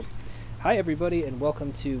Hi, everybody, and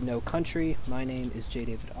welcome to No Country. My name is J.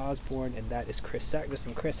 David Osborne, and that is Chris Sagnas.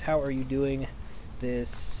 And Chris, how are you doing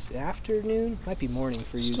this afternoon? Might be morning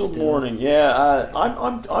for you Still still. morning, yeah.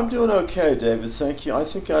 I'm doing okay, David. Thank you. I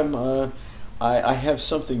think I have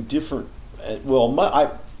something different.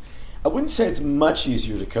 I wouldn't say it's much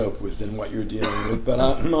easier to cope with than what you're dealing with, but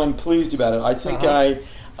I'm pleased about it. Uh-huh.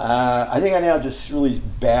 I think I now just really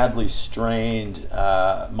badly strained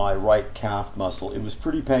my right calf muscle. It was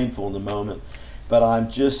pretty painful in the moment, but I'm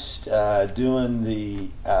just doing the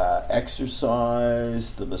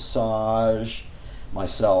exercise, the massage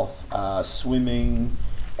myself, swimming,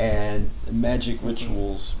 and magic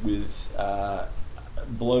rituals with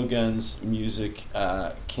blowguns, music,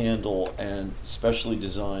 candle, and specially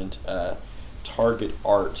designed target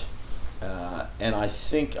art. And I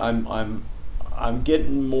think I'm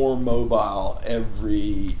getting more mobile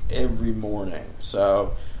every morning.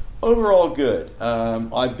 So overall, good.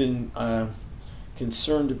 I've been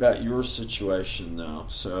concerned about your situation though,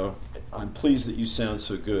 so I'm pleased that you sound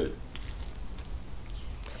so good.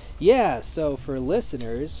 Yeah, so for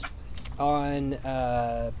listeners, on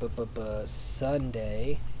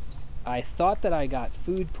Sunday, I thought that I got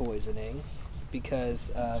food poisoning because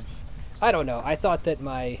of, I don't know, I thought that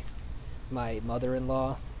my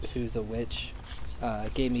mother-in-law, who's a witch,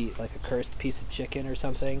 gave me like a cursed piece of chicken or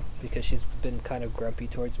something because she's been kind of grumpy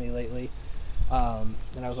towards me lately. And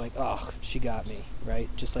I was like, oh, she got me, right?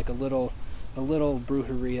 Just like a little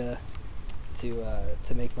brujeria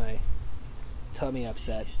to make my tummy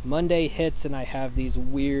upset. Monday hits and I have this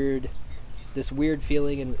weird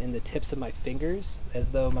feeling in the tips of my fingers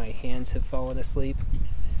as though my hands have fallen asleep.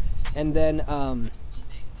 And then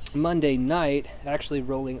Monday night, actually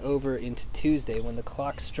rolling over into Tuesday, when the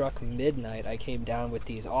clock struck midnight, I came down with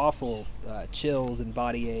these awful chills and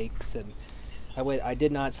body aches, and I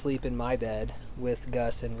did not sleep in my bed with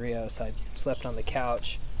Gus and Rios. I slept on the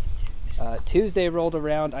couch. Tuesday rolled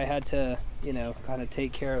around. I had to, kind of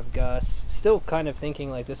take care of Gus. Still kind of thinking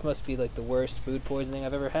like this must be like the worst food poisoning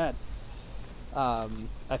I've ever had.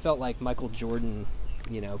 I felt like Michael Jordan,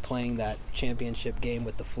 playing that championship game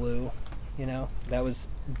with the flu. That was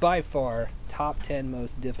by far top 10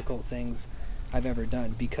 most difficult things I've ever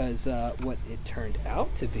done because what it turned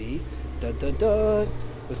out to be, dun, dun, dun,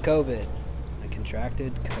 was COVID. I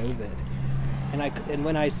contracted COVID. And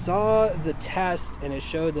when I saw the test and it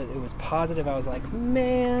showed that it was positive, I was like,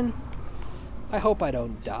 man, I hope I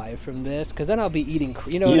don't die from this, because then I'll be eating,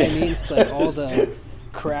 what I mean? It's like all the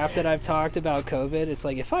crap that I've talked about COVID. It's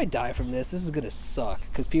like, if I die from this is going to suck,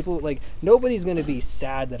 because people, like, nobody's going to be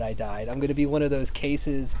sad that I died. I'm going to be one of those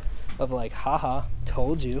cases of like, haha,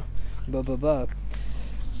 told you, blah, blah, blah.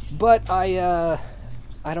 But I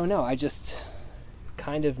don't know. I just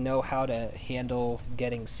kind of know how to handle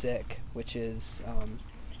getting sick, which is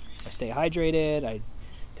I stay hydrated, I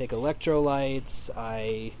take electrolytes,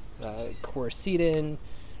 I quercetin,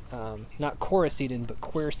 not quercetin, but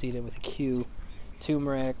quercetin with a Q,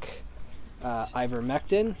 turmeric,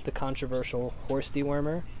 ivermectin, the controversial horse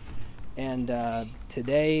dewormer. And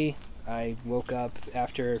today I woke up,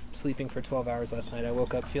 after sleeping for 12 hours last night, I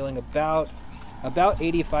woke up feeling about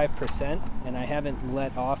 85%, and I haven't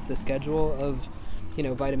let off the schedule of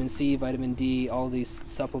vitamin C, vitamin D, all these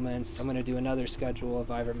supplements. I'm going to do another schedule of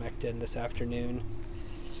ivermectin this afternoon.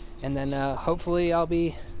 And then hopefully I'll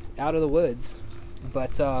be out of the woods.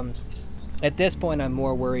 But at this point, I'm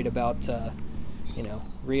more worried about,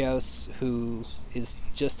 Rios, who is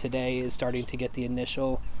just today is starting to get the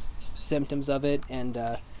initial symptoms of it. And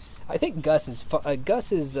I think Gus is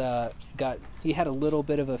he had a little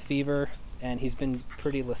bit of a fever, and he's been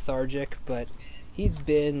pretty lethargic, but he's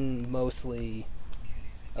been mostly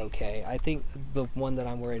okay. I think the one that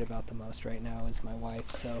I'm worried about the most right now is my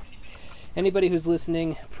wife. So anybody who's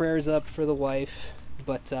listening, prayers up for the wife.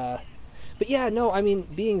 But yeah, no, I mean,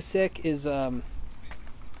 being sick is I'm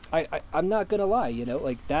not gonna lie,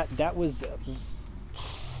 like that was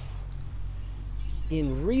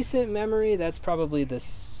in recent memory, that's probably the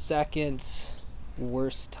second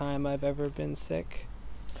worst time I've ever been sick.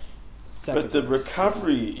 Second But the worst.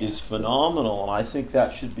 recovery Yeah, is so. phenomenal, and I think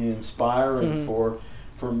that should be inspiring Mhm.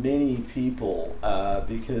 for many people,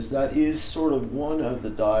 because that is sort of one of the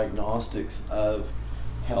diagnostics of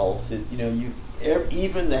health.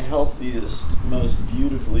 Even the healthiest, most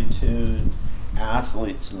beautifully tuned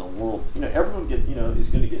athletes in the world, everyone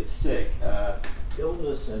is going to get sick.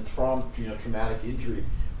 Illness and traumatic injury,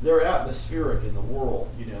 they're atmospheric in the world.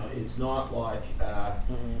 It's not like,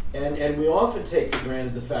 and we often take for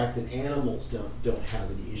granted the fact that animals don't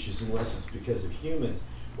have any issues unless it's because of humans.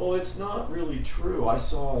 Well, it's not really true. I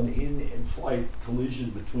saw an in-flight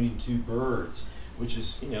collision between two birds, which is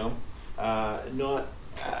not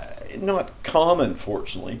common,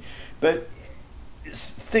 fortunately, but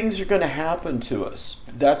things are going to happen to us.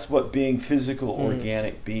 That's what being physical,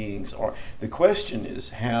 organic beings are. The question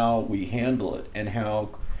is how we handle it and how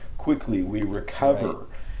quickly we recover. Right.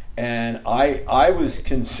 And I was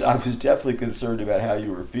definitely concerned about how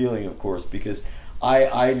you were feeling, of course, because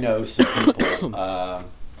I know some people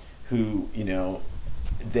who,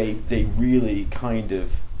 they really kind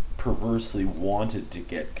of perversely wanted to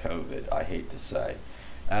get COVID, I hate to say.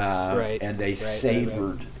 And they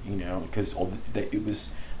savored, because it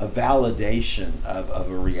was a validation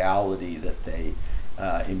of a reality that they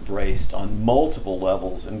embraced on multiple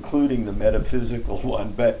levels, including the metaphysical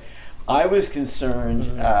one. But I was concerned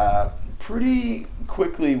pretty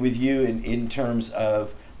quickly with you in terms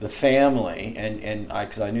of the family, and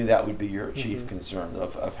because I knew that would be your chief concern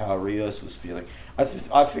of how Rios was feeling.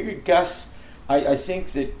 I figured, Gus, I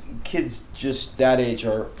think that kids just that age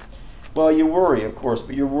are. Well, you worry, of course,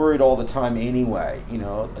 but you're worried all the time anyway.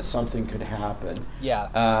 Something could happen.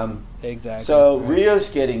 Yeah. Exactly. So Rio's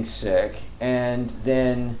getting sick, and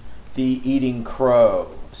then the eating crow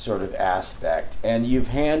sort of aspect, and you've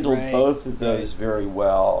handled both of those very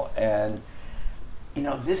well. And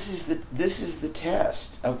this is the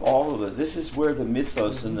test of all of it. This is where the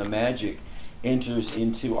mythos and the magic enters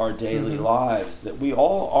into our daily lives. That we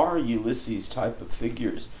all are Ulysses type of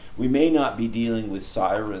figures. We may not be dealing with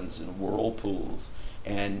sirens and whirlpools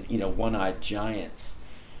and, one-eyed giants.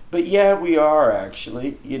 But yeah, we are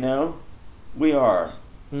actually, we are.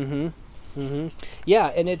 Yeah,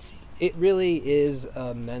 and it really is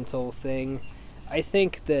a mental thing. I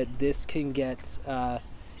think that this can get, at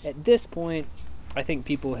this point, I think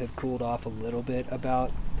people have cooled off a little bit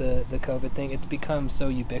about the COVID thing. It's become so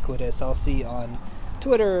ubiquitous. I'll see on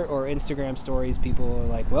Twitter or Instagram stories, people are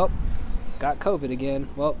like, well, got COVID again.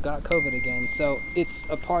 So it's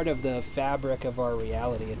a part of the fabric of our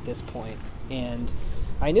reality at this point. And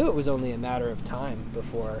I knew it was only a matter of time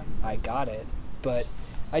before I got it, but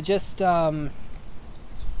I just I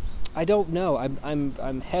don't know.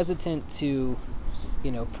 I'm hesitant to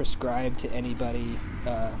prescribe to anybody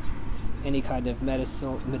any kind of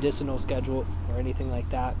medicinal schedule or anything like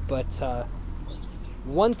that. But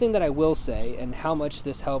one thing that I will say, and how much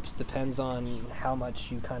this helps depends on how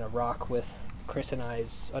much you kind of rock with Chris and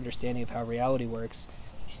I's understanding of how reality works,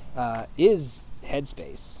 is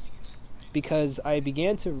Headspace. Because I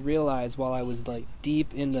began to realize while I was like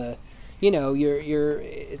deep in the,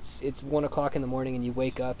 it's 1 o'clock in the morning and you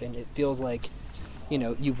wake up and it feels like,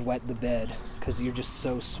 you've wet the bed because you're just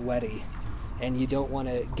so sweaty. And you don't want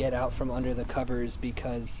to get out from under the covers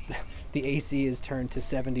because the AC is turned to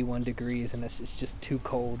 71 degrees and it's just too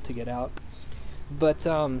cold to get out. But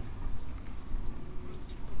I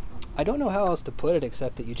don't know how else to put it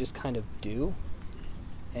except that you just kind of do.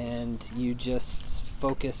 And you just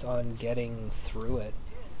focus on getting through it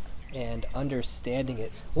and understanding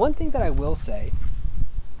it. One thing that I will say,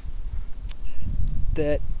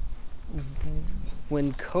 that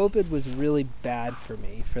when COVID was really bad for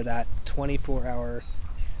me for that 24-hour,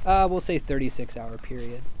 we'll say 36-hour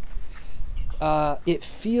period,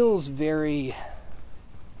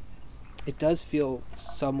 it does feel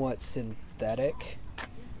somewhat synthetic.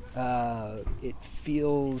 It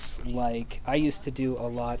feels like I used to do a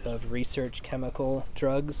lot of research chemical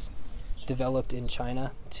drugs developed in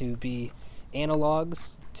China to be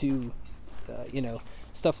analogs to,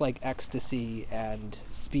 stuff like ecstasy and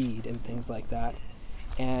speed and things like that.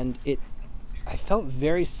 And I felt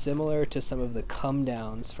very similar to some of the come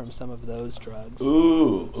downs from some of those drugs.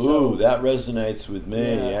 Ooh, that resonates with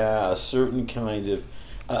me. Yeah, a certain kind of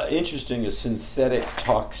interesting, a synthetic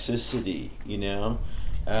toxicity,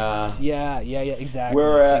 Yeah, exactly.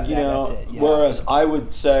 Whereas, that's it. Yeah. Whereas I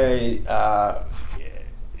would say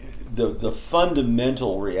the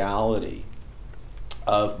fundamental reality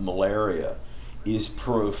of malaria is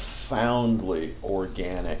profoundly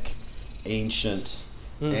organic, ancient,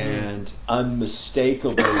 and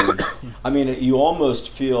unmistakably. I mean, you almost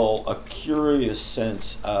feel a curious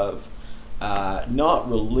sense of not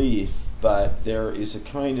relief, but there is a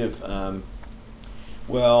kind of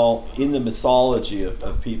in the mythology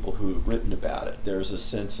of people who have written about it, there's a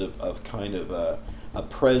sense of kind of a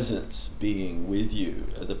presence being with you,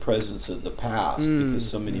 the presence of the past, because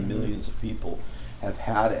so many millions of people have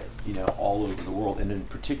had it, all over the world, and in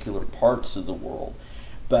particular parts of the world.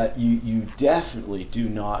 But you definitely do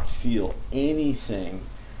not feel anything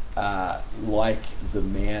like the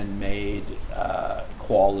man-made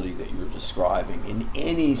quality that you're describing in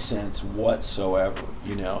any sense whatsoever.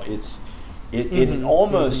 It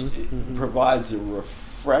almost provides a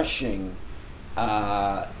refreshing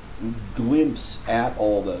glimpse at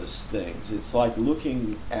all those things. It's like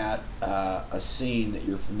looking at a scene that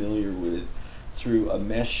you're familiar with through a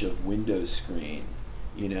mesh of window screen,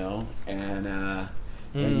 you know, and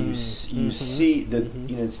you see that,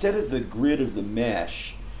 you know, instead of the grid of the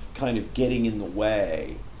mesh kind of getting in the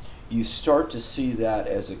way, you start to see that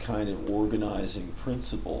as a kind of organizing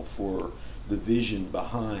principle for the vision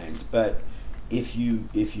behind. But if you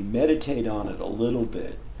meditate on it a little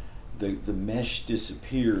bit, the mesh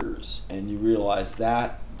disappears, and you realize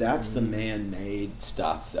that that's the man-made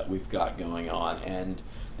stuff that we've got going on, and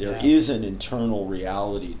there is an internal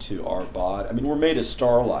reality to our body. I mean, we're made of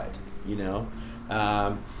starlight, you know.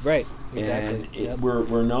 Right. Exactly. And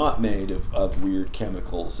we're not made of weird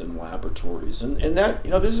chemicals in laboratories, and that, you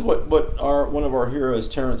know, this is what one of our heroes,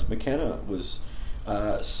 Terence McKenna, was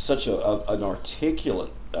such an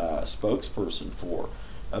articulate spokesperson for,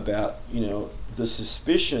 about, you know, the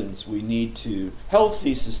suspicions we need to,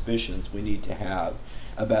 healthy suspicions we need to have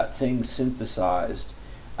about things synthesized,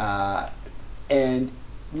 and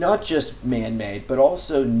not just man-made, but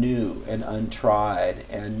also new and untried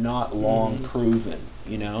and not long proven,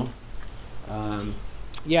 you know.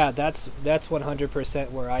 Yeah, that's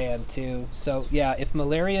 100% where I am too. So yeah, if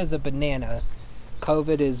malaria is a banana,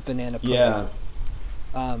 COVID is banana pudding. Yeah.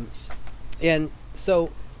 And so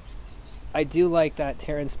I do like that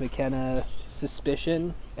Terence McKenna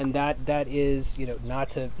suspicion, and that is, you know,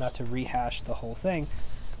 not to rehash the whole thing,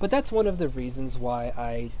 but that's one of the reasons why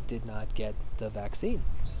I did not get the vaccine.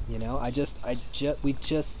 You know, it's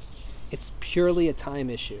purely a time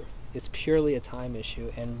issue. It's purely a time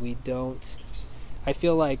issue, and we don't. I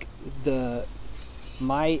feel like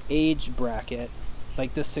my age bracket,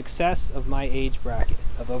 like the success of my age bracket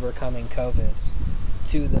of overcoming COVID,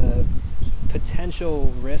 to the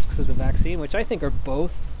potential risks of the vaccine, which I think are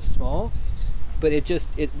both small, but it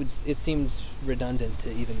seems redundant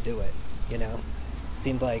to even do it. You know, it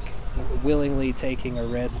seemed like willingly taking a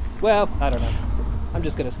risk. Well, I don't know. I'm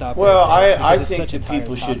just going to stop. Well, right I think that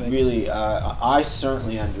people should really. I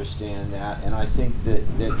certainly understand that, and I think that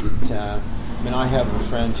it. I mean, I have a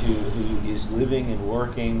friend who is living and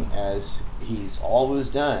working as he's always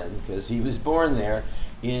done, because he was born there,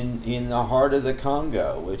 in the heart of the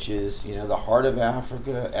Congo, which is, you know, the heart of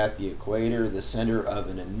Africa, at the equator, the center of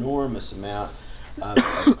an enormous amount of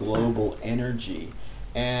global energy,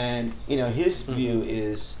 and, you know, his view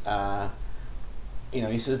is. You know,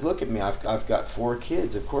 he says, look at me, I've got 4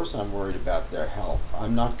 kids. Of course I'm worried about their health.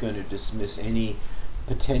 I'm not going to dismiss any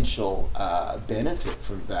potential benefit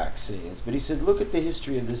from vaccines. But he said, look at the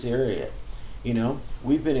history of this area. You know,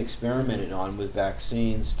 we've been experimented on with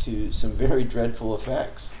vaccines to some very dreadful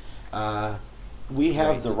effects. We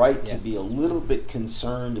have the right to be a little bit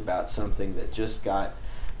concerned about something that just got,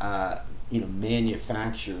 you know,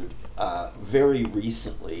 manufactured very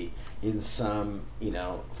recently in some, you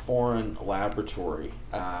know, foreign laboratory.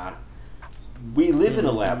 We live in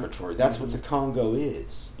a laboratory. That's what the Congo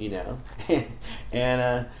is, you know.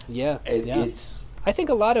 And it's. I think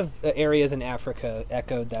a lot of areas in Africa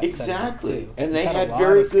echoed that. Exactly, too. And they had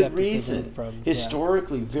very good reason,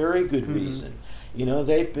 historically very good reason. You know,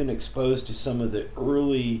 they've been exposed to some of the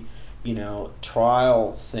early, you know,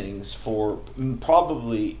 trial things for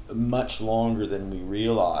probably much longer than we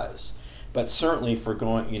realize. But certainly for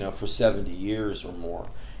going, you know, for 70 years or more,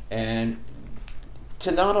 and to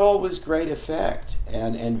not always great effect,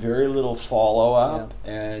 and very little follow up,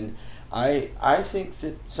 and I think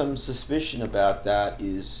that some suspicion about that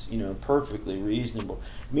is, you know, perfectly reasonable.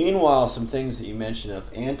 Meanwhile, some things that you mentioned of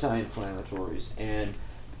anti-inflammatories and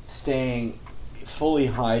staying fully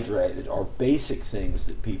hydrated are basic things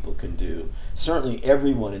that people can do. Certainly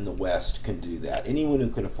everyone in the West can do that. Anyone who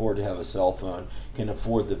can afford to have a cell phone can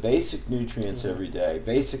afford the basic nutrients every day,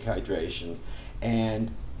 basic hydration,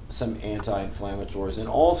 and some anti-inflammatories. And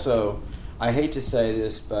also, I hate to say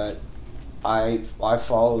this, but I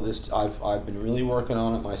follow this. I've been really working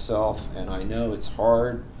on it myself, and I know it's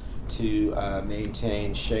hard to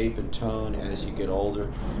maintain shape and tone as you get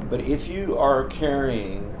older. But if you are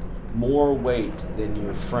carrying more weight than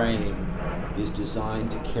your frame is designed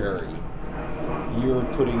to carry, you're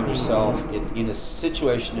putting yourself in a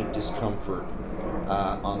situation of discomfort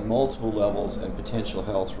on multiple levels and potential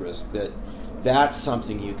health risk. That's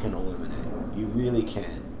something you can eliminate. You really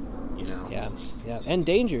can, you know. Yeah, and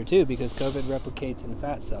danger too, because COVID replicates in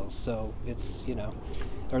fat cells. So it's, you know,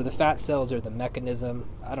 or the fat cells are the mechanism.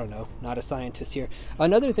 I don't know. Not a scientist here.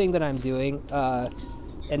 Another thing that I'm doing.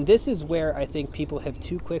 And this is where I think people have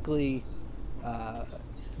too quickly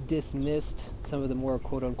dismissed some of the more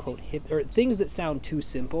quote-unquote hip, or things that sound too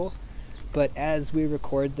simple. But as we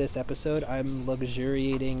record this episode, I'm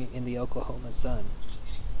luxuriating in the Oklahoma sun.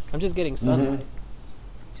 I'm just getting sunlight.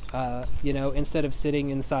 Instead of sitting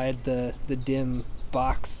inside the dim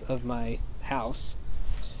box of my house,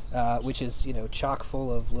 which is, chock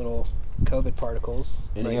full of little COVID particles.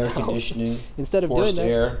 And right air now. conditioning. Instead of forced doing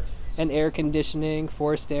that, air. and air conditioning,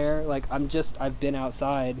 forced air. Like, I've been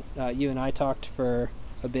outside. You and I talked for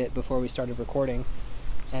a bit before we started recording,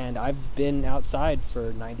 and I've been outside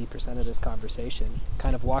for 90% of this conversation,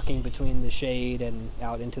 kind of walking between the shade and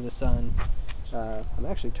out into the sun. I'm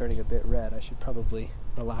actually turning a bit red. I should probably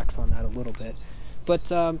relax on that a little bit.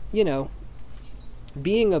 But,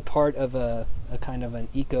 being a part of a kind of an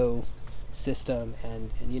ecosystem,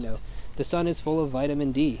 and the sun is full of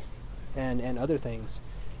vitamin D and other things.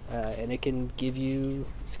 And it can give you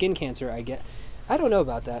skin cancer, I guess. I don't know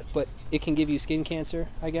about that, but it can give you skin cancer,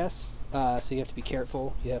 I guess. So you have to be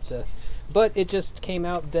careful. But it just came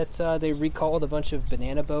out that they recalled a bunch of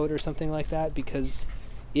Banana Boat or something like that because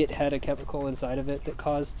it had a chemical inside of it that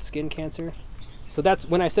caused skin cancer. So that's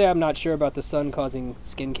when I say I'm not sure about the sun causing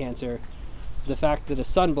skin cancer. The fact that a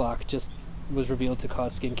sunblock just was revealed to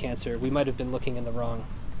cause skin cancer, we might have been looking in the wrong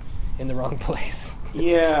place.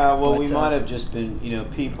 Yeah, well, But, we might have just been,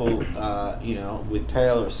 people, with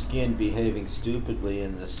paler skin behaving stupidly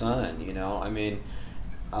in the sun, I mean,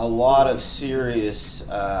 a lot of serious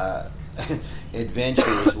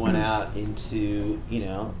adventurers went out into,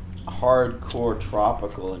 hardcore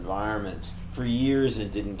tropical environments for years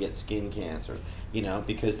and didn't get skin cancer,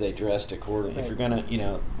 because they dressed accordingly. Right. If you're going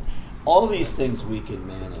to, all of these things we can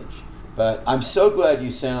manage. But I'm so glad you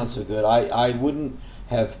sound so good. I wouldn't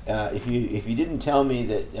have if you didn't tell me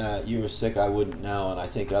that you were sick, I wouldn't know, and I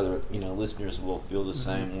think other listeners will feel the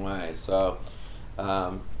same way. So,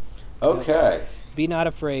 okay. Be not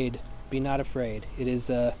afraid. Be not afraid. It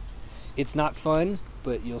is it's not fun,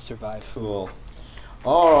 but you'll survive. Cool.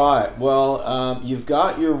 All right. Well, you've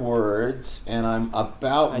got your words, and I'm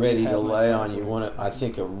about ready to lay on you I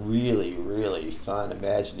think a really, really fun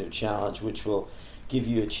imaginative challenge, which will give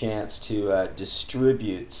you a chance to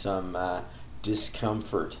distribute some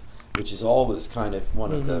discomfort, which is always kind of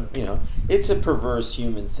one of the, it's a perverse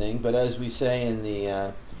human thing, but as we say in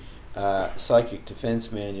the Psychic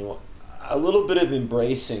Defense Manual, a little bit of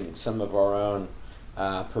embracing some of our own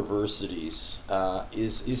perversities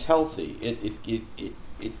is healthy.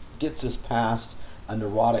 It gets us past a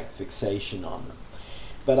neurotic fixation on them.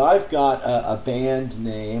 But I've got a band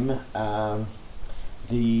name,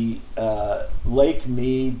 the Lake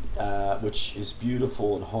Mead, which is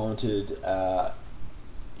beautiful and haunted,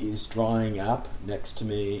 is drying up next to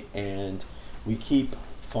me, and we keep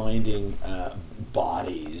finding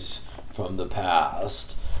bodies from the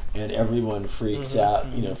past, and everyone freaks out,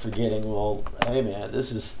 forgetting, well, hey man,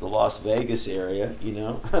 this is the Las Vegas area,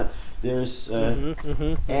 there's, and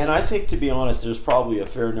I think, to be honest, there's probably a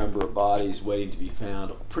fair number of bodies waiting to be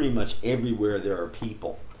found pretty much everywhere there are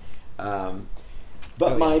people.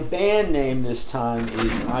 But my band name this time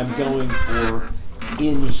is, I'm going for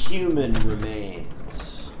Inhuman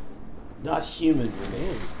Remains. Not Human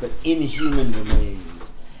Remains, but Inhuman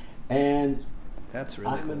Remains. And that's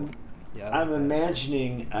really cool. I'm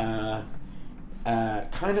imagining kind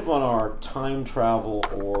of on our time travel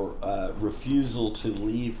or refusal to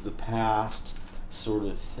leave the past sort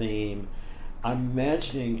of theme. I'm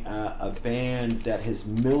imagining a band that has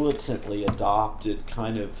militantly adopted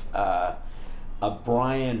kind of a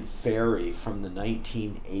Brian Ferry from the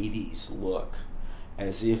 1980s look,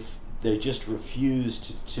 as if they just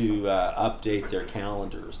refused to update their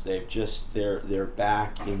calendars. They're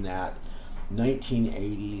back in that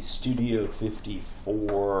 1980s Studio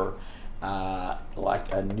 54,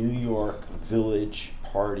 like a New York village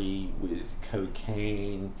party with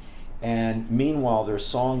cocaine. And meanwhile, their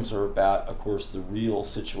songs are about, of course, the real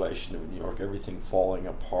situation of New York, everything falling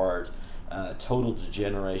apart, total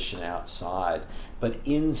degeneration outside. But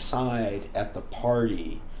inside at the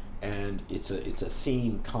party, and it's a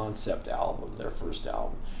theme concept album, their first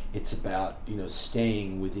album. It's about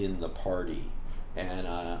staying within the party, and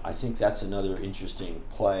I think that's another interesting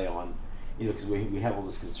play on, because we have all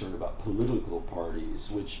this concern about political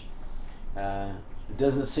parties, which it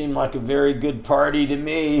doesn't seem like a very good party to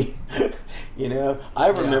me. I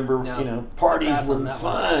remember parties were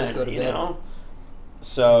fun.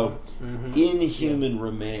 So Inhuman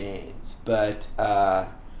Remains, but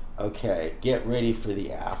okay, get ready for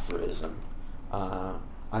the aphorism.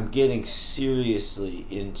 I'm getting seriously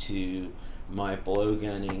into my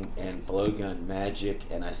blowgunning and blowgun magic,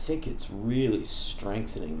 and I think it's really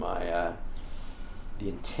strengthening my the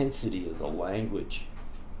intensity of the language.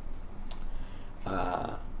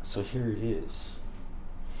 So here it is.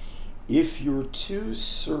 If you're too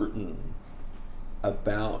certain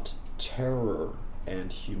about terror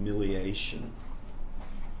and humiliation.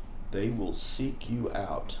 They will seek you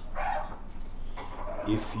out.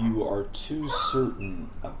 If you are too certain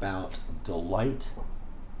about delight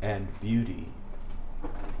and beauty,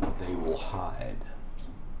 they will hide.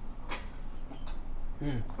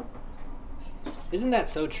 Isn't that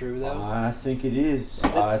so true, though? I think it is.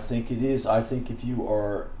 I think if you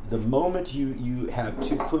are, the moment you have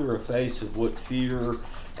too clear a face of what fear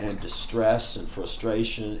and distress and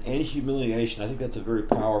frustration and humiliation, I think that's a very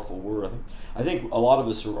powerful word. I think a lot of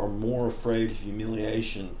us are more afraid of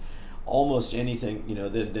humiliation, almost anything,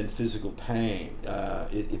 than physical pain.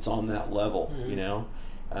 It's on that level,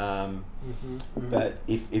 But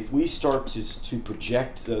if we start to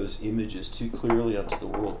project those images too clearly onto the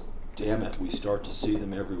world, damn it, we start to see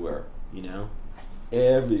them everywhere.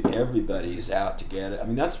 Everybody is out to get it. I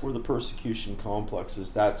mean, that's where the persecution complex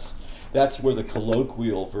is. That's where the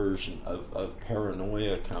colloquial version of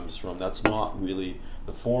paranoia comes from. That's not really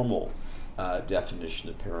the formal definition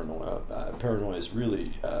of paranoia. Paranoia is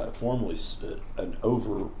really formally an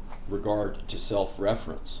over regard to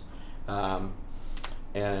self-reference,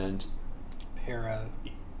 and paranoia.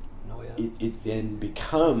 It then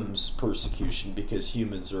becomes persecution because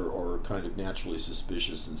humans are kind of naturally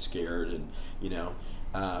suspicious and scared, and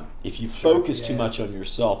if you focus too much on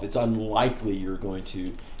yourself, it's unlikely you're going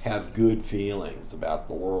to have good feelings about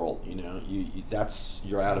the world.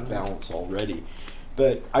 You're out of balance already.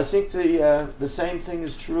 But I think the same thing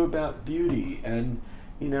is true about beauty. And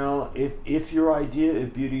if your idea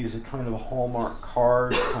of beauty is a kind of a Hallmark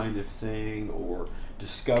card kind of thing, or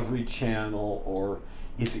Discovery Channel, or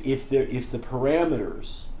if the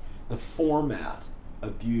parameters, the format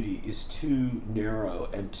of beauty is too narrow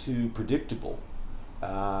and too predictable.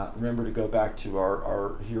 Remember to go back to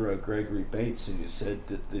our hero Gregory Bateson, who said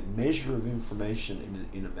that the measure of information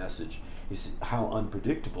in a message is how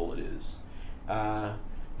unpredictable it is.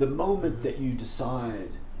 The moment that you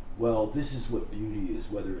decide, well, this is what beauty is,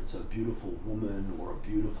 whether it's a beautiful woman or a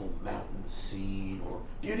beautiful mountain scene or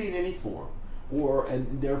beauty in any form,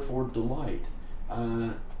 and therefore delight,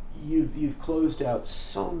 you've closed out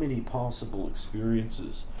so many possible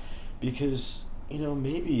experiences, because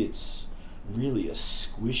maybe it's really a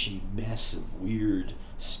squishy mess of weird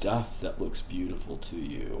stuff that looks beautiful to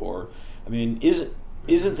you, or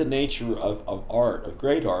isn't the nature of art, of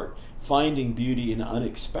great art, finding beauty in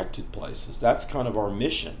unexpected places? That's kind of our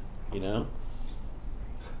mission,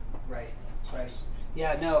 Right.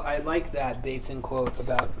 Yeah, no, I like that Bateson quote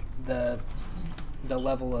about the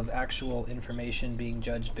level of actual information being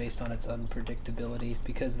judged based on its unpredictability,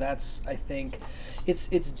 because that's, I think, it's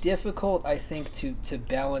difficult, I think, to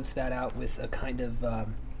balance that out with a kind of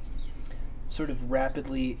sort of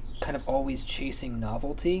rapidly kind of always chasing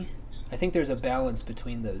novelty. I think there's a balance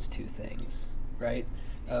between those two things, right?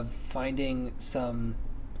 Of finding some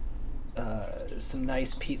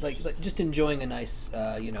nice like just enjoying a nice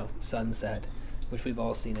sunset, which we've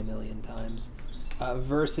all seen a million times,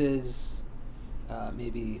 versus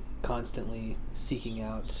maybe constantly seking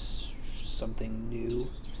out something new.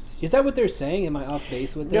 Is that what they're saying? Am I off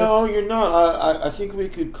base with this? No, you're not. I think we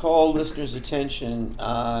could call listeners' attention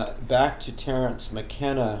back to Terence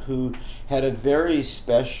McKenna, who had a very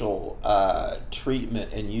special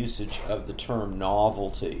treatment and usage of the term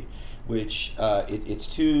novelty, which it's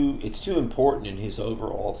too important in his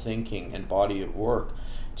overall thinking and body of work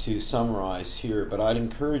to summarize here. But I'd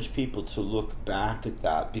encourage people to look back at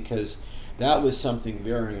that, because that was something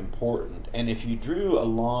very important. And if you drew a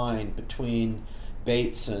line between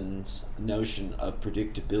Bateson's notion of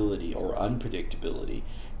predictability or unpredictability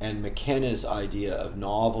and McKenna's idea of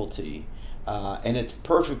novelty, and it's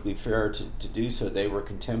perfectly fair to do so. They were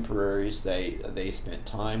contemporaries. They spent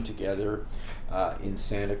time together in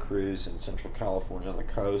Santa Cruz in Central California on the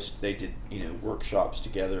coast. They did workshops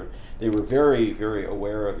together. They were very, very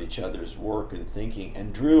aware of each other's work and thinking,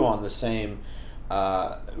 and drew on the same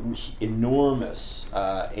enormous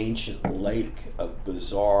ancient lake of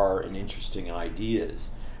bizarre and interesting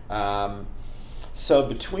ideas. So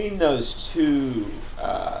between those two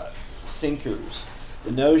thinkers,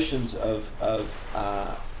 the notions of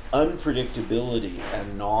unpredictability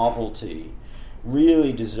and novelty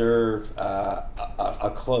really deserve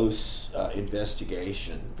a close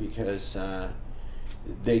investigation, because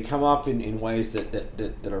they come up in ways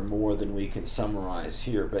that are more than we can summarize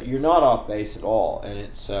here. But you're not off base at all, and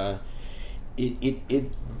it's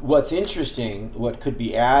what's interesting, what could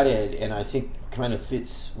be added, and I think kind of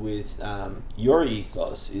fits with your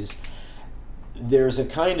ethos, is there's a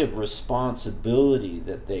kind of responsibility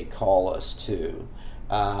that they call us to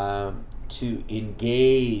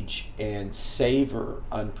engage and savor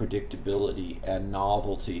unpredictability and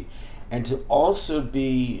novelty, and to also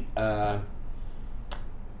be,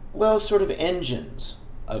 sort of engines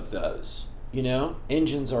of those,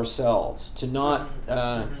 engines ourselves, to not,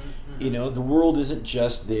 the world isn't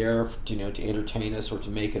just there, to entertain us or to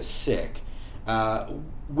make us sick.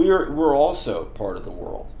 We're also part of the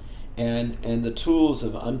world, and the tools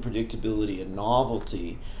of unpredictability and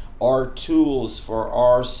novelty are tools for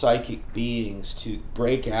our psychic beings to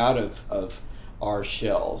break out of our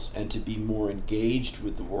shells and to be more engaged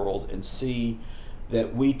with the world and see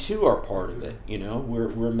that we too are part of it.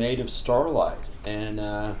 We're made of starlight, and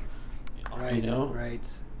Right.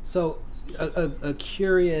 So a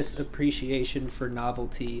curious appreciation for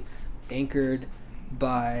novelty, anchored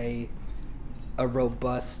by a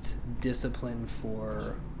robust discipline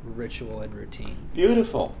for ritual and routine.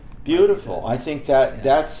 Beautiful. I think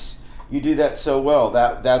that's, you do that so well.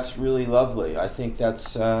 That's really lovely. I think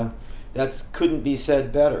that's couldn't be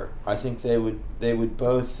said better. I think they would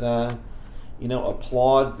both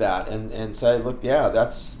applaud that and say, look, yeah,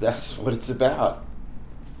 that's what it's about.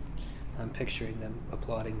 I'm picturing them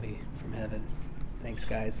applauding me from heaven. Thanks,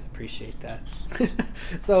 guys. Appreciate that.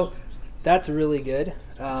 So that's really good.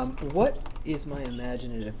 What is my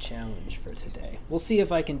imaginative challenge for today? We'll see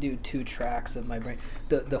if I can do 2 tracks of my brain.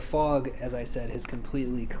 The fog, as I said, has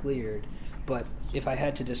completely cleared. But if I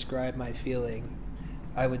had to describe my feeling,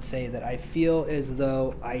 I would say that I feel as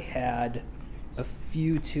though I had a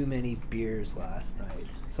few too many beers last night.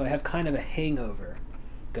 So I have kind of a hangover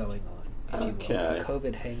going on, if you will, a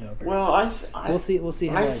COVID hangover. Well, we'll see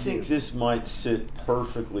how I think do. this might sit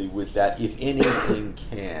perfectly with that, if anything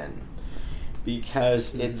can,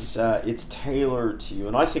 because it's tailored to you,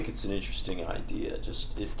 and I think it's an interesting idea.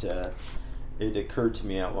 Just it occurred to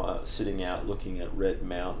me while sitting out looking at Red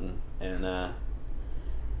Mountain, and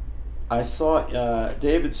I thought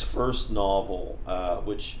David's first novel,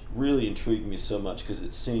 which really intrigued me so much because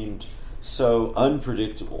it seemed so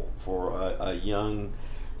unpredictable for a young,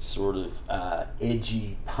 sort of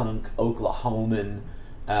edgy punk Oklahoman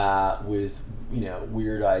with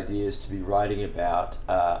weird ideas to be writing about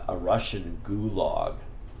a Russian gulag,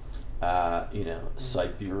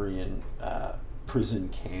 Siberian prison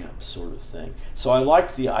camp sort of thing. So I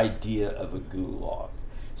liked the idea of a gulag.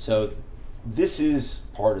 So this is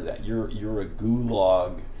part of that. You're a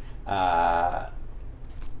gulag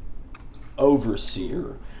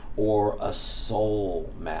overseer or a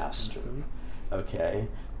soul master. Okay?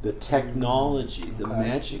 The technology, the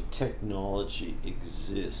magic technology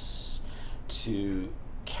exists to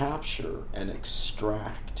capture and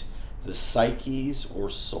extract the psyches or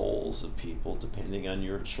souls of people, depending on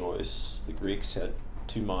your choice. The Greeks had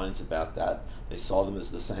 2 minds about that. They saw them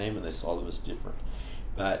as the same and they saw them as different.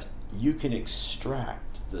 But you can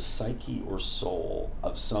extract the psyche or soul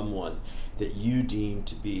of someone that you deem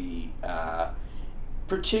to be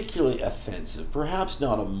particularly offensive, perhaps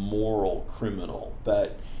not a moral criminal,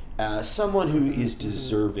 but someone who is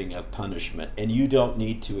deserving of punishment, and you don't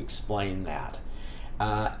need to explain that.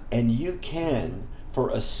 And you can, for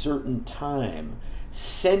a certain time,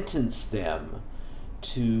 sentence them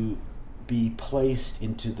to be placed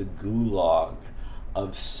into the gulag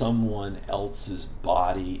of someone else's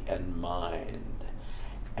body and mind.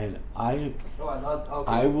 And I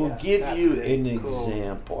will give you an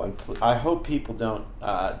example, and I hope people don't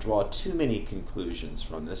draw too many conclusions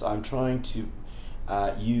from this. I'm trying to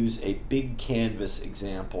use a big canvas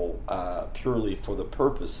example purely for the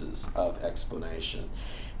purposes of explanation.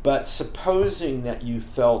 But supposing that you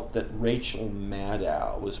felt that Rachel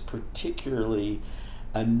Maddow was particularly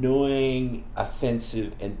annoying,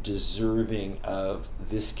 offensive, and deserving of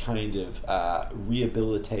this kind of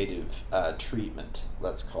rehabilitative treatment,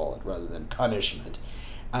 let's call it, rather than punishment,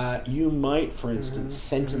 you might, for instance,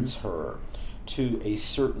 sentence her to a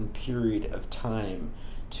certain period of time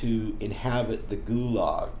to inhabit the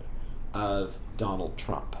gulag of Donald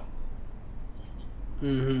Trump.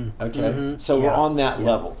 Okay, so we're on that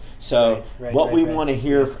level. So what we want to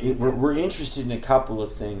hear, we're interested in a couple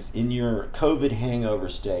of things. In your COVID hangover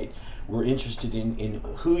state, we're interested in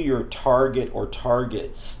who your target or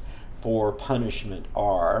targets for punishment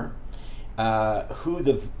are, who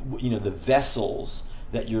the vessels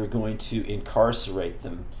that you're going to incarcerate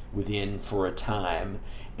them within for a time,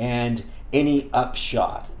 and any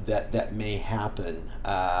upshot that may happen,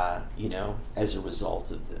 as a result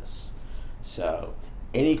of this. So,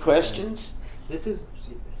 any questions? This is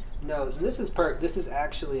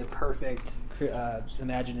actually a perfect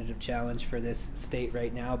imaginative challenge for this state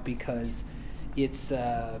right now, because it's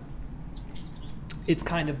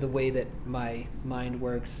kind of the way that my mind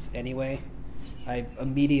works anyway. I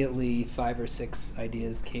immediately 5 or 6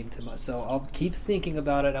 ideas came to mind. So I'll keep thinking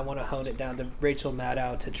about it. I want to hone it down. The Rachel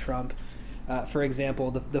Maddow to Trump, for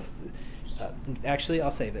example. Actually, I'll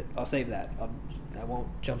save it. I'll save that. I won't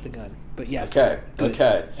jump the gun. But yes. Okay. Good.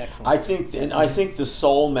 Okay. Excellent. I think the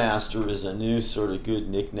Soul Master is a new sort of good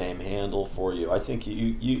nickname handle for you. I think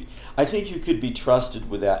you could be trusted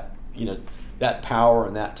with that, that power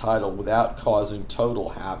and that title without causing total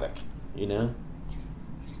havoc.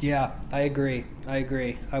 Yeah, I agree.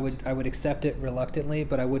 I would accept it reluctantly,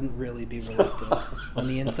 but I wouldn't really be reluctant. On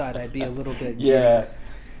the inside, I'd be a little bit. Yeah.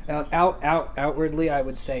 Outwardly, I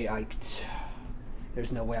would say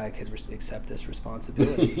there's no way I could accept this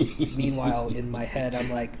responsibility. Meanwhile, in my head, I'm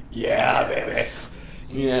like, yeah, yes, baby.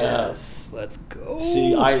 Yes, let's go.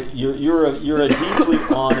 See, you're a deeply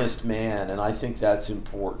honest man, and I think that's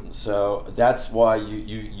important. So that's why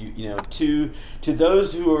to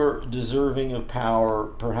those who are deserving of power,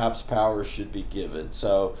 perhaps power should be given.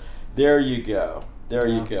 So there you go.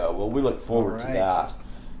 You go. Well, we look forward to that.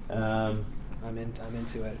 I'm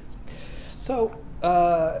into it. So,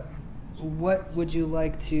 what would you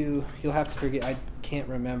like to? You'll have to forget. I can't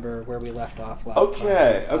remember where we left off last time.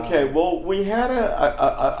 Okay. Well, we had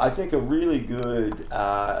I think a really good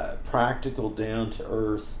practical, down to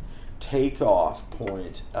earth takeoff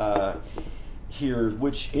point here,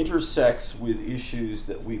 which intersects with issues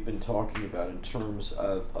that we've been talking about in terms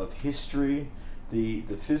of history, the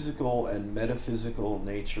physical and metaphysical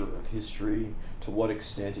nature of history, to what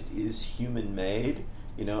extent it is human made,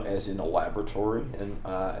 as in a laboratory,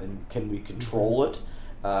 and can we control it?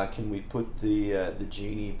 Can we put the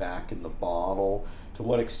genie back in the bottle? To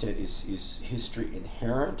what extent is history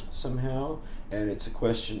inherent somehow? And it's a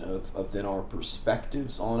question of then our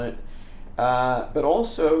perspectives on it, but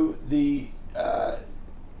also the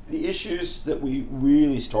issues that we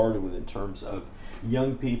really started with in terms of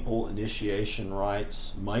young people, initiation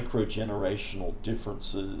rites, microgenerational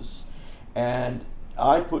differences. And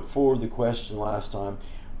I put forward the question last time,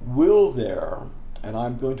 will there, and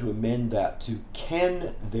I'm going to amend that to,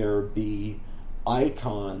 can there be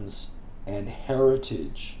icons and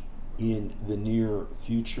heritage in the near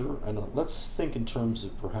future? And let's think in terms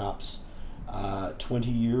of perhaps 20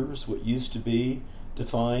 years, what used to be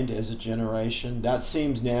defined as a generation. That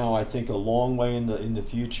seems now, I think, a long way in the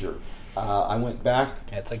future. I went back.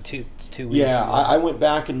 Yeah, it's like two weeks. Yeah, I went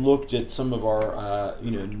back and looked at some of our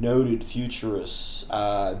noted futurists,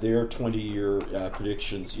 their 20-year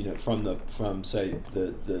predictions, from say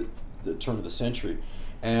the turn of the century,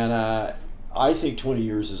 and I think 20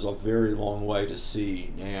 years is a very long way to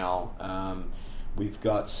see now. We've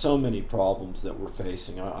got so many problems that we're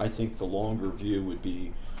facing. I think the longer view would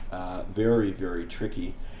be very, very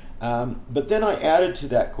tricky. But then I added to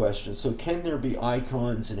that question, so can there be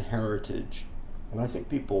icons and heritage? And I think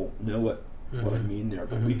people know what I mean there,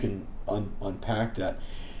 but we can unpack that.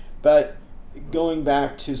 But going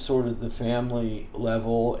back to sort of the family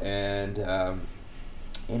level and, a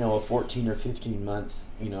 14 or 15 month,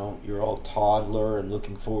 you're all toddler and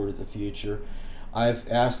looking forward to the future, I've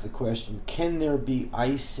asked the question, can there be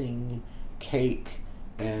icing, cake,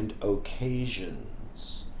 and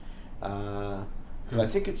occasions? I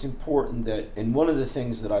think it's important that, and one of the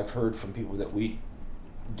things that I've heard from people that we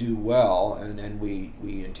do well, and we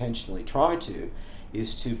intentionally try to,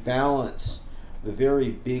 is to balance the very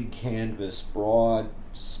big canvas, broad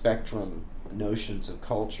spectrum notions of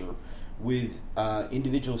culture with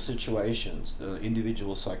individual situations, the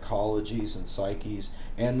individual psychologies and psyches,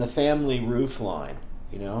 and the family roofline.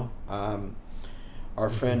 Our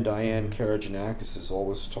friend Diane Karajanakis is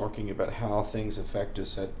always talking about how things affect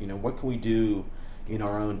us at, what can we do in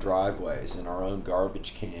our own driveways, in our own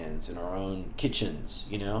garbage cans, in our own kitchens,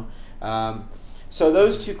 So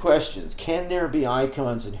those two questions, can there be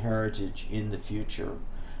icons and heritage in the future?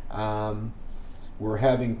 We're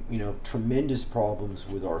having, tremendous problems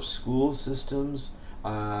with our school systems.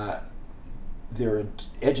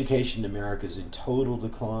 Education in America is in total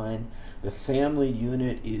decline. The family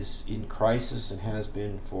unit is in crisis and has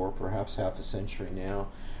been for perhaps half a century now.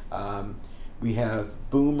 We have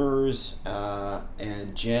boomers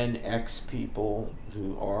and Gen X people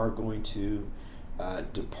who are going to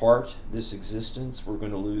depart this existence. We're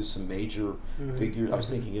going to lose some major figures. I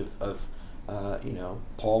was thinking of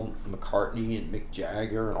Paul McCartney and Mick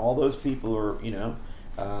Jagger, and all those people are,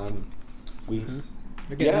 and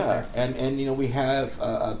we have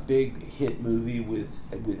a big hit movie with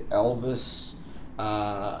Elvis,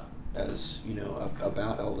 as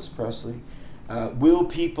about Elvis Presley. Will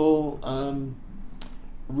people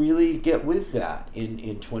really get with that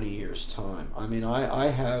in 20 years' time? I mean,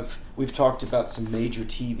 we've talked about some major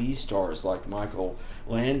TV stars like Michael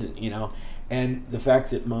Landon, And the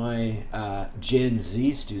fact that my Gen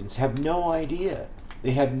Z students have no idea.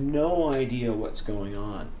 They have no idea what's going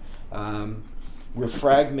on. We're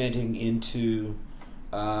fragmenting into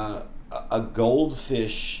a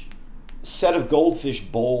goldfish set of goldfish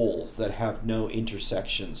bowls that have no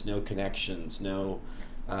intersections, no connections, no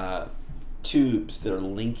tubes that are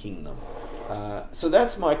linking them. So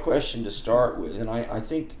that's my question to start with, and I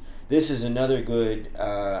think this is another good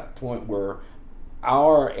point where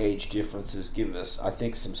our age differences give us, I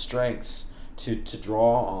think, some strengths to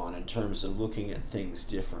draw on in terms of looking at things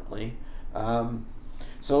differently.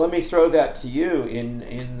 So let me throw that to you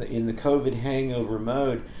in the COVID hangover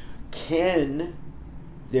mode. Can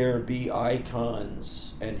there be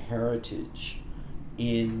icons and heritage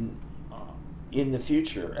in the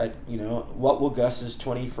future? What will Gus's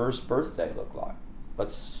 21st birthday look like?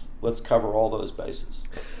 Let's cover all those bases.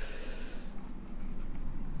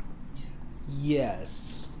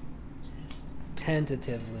 Yes.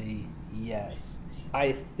 Tentatively, yes.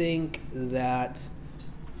 I think that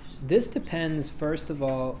this depends, first of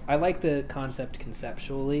all, I like the concept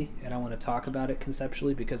conceptually, and I want to talk about it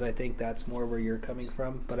conceptually because I think that's more where you're coming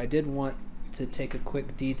from, but I did want to take a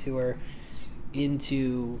quick detour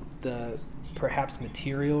into the perhaps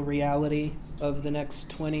material reality of the next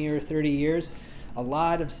 20 or 30 years. A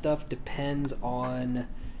lot of stuff depends on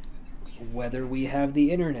whether we have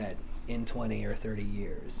the internet in 20 or 30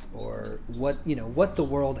 years, or what the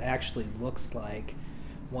world actually looks like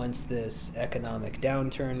once this economic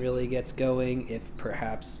downturn really gets going, if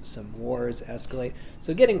perhaps some wars escalate.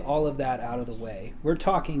 So getting all of that out of the way, we're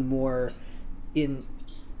talking more in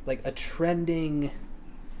like a trending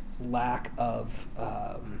lack of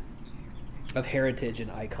heritage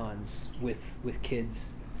and icons with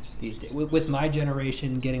kids these days. With my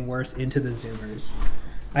generation getting worse into the Zoomers.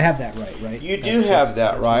 I have that right? You do have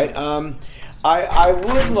that right. I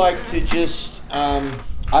would like to just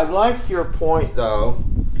I like your point though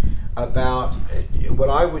about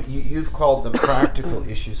what you've called them practical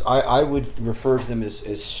issues. I would refer to them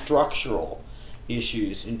as structural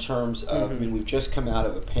issues in terms of. I mean, we've just come out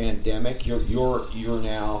of a pandemic. You're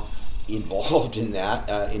now involved in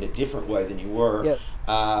that in a different way than you were.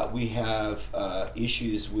 Yep. We have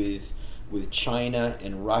issues with China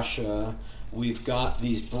and Russia. We've got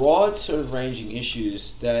these broad sort of ranging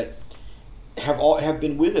issues that have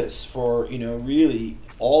been with us for, really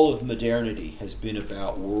all of modernity has been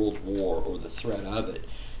about world war or the threat of it.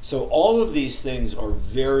 So all of these things are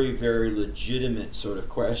very, very legitimate sort of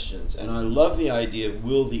questions. And I love the idea of,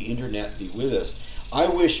 will the internet be with us? I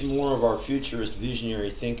wish more of our futurist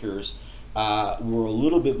visionary thinkers were a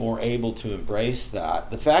little bit more able to embrace that.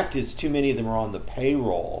 The fact is, too many of them are on the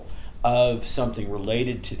payroll of something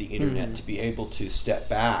related to the internet to be able to step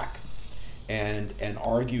back and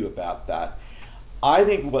argue about that. I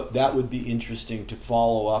think what that would be interesting to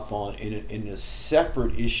follow up on in a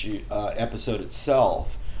separate issue episode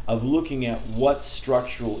itself, of looking at what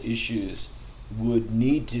structural issues would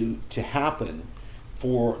need to happen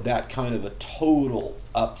for that kind of a total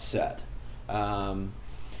upset. And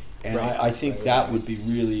I think that would be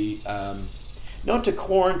really, not to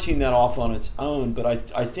quarantine that off on its own, but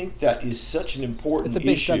I think that is such an important issue.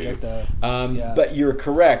 It's a big subject, though. But you're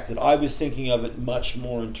correct that I was thinking of it much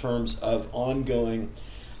more in terms of ongoing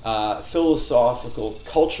philosophical,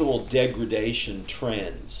 cultural degradation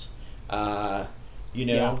trends.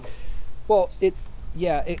 Yeah. Well,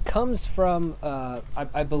 it comes from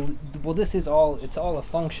I believe. Well, it's all a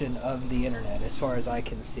function of the internet, as far as I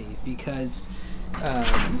can see, because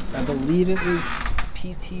I believe it was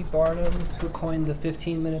P.T. Barnum who coined the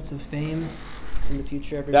 15 minutes of fame. In the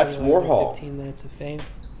future, everybody that's Warhol. 15 minutes of fame.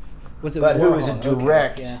 Was it? But Warhol? Who is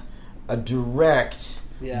a direct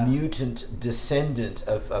Yeah. mutant descendant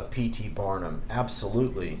of P.T. Barnum?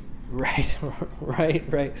 Absolutely. Right.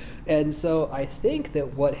 And so I think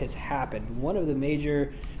that what has happened, one of the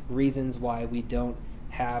major reasons why we don't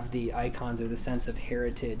have the icons or the sense of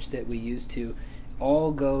heritage that we used to,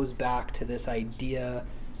 all goes back to this idea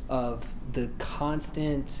of the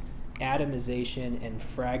constant atomization and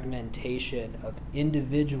fragmentation of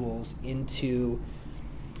individuals into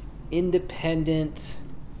independent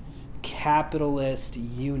capitalist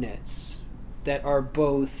units that are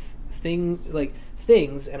both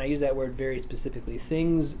things, and I use that word very specifically,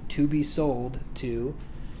 things to be sold to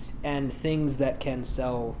and things that can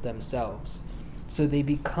sell themselves. So they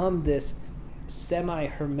become this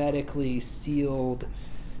semi-hermetically sealed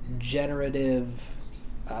generative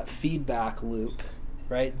feedback loop,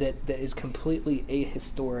 right, that is completely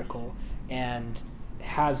ahistorical and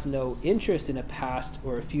has no interest in a past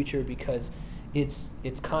or a future, because it's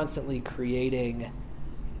constantly creating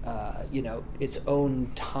its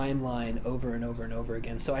own timeline over and over and over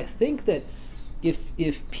again. So I think that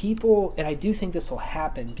if people, and I do think this will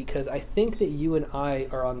happen, because I think that you and I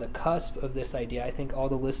are on the cusp of this idea. I think all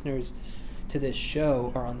the listeners to this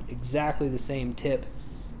show are on exactly the same tip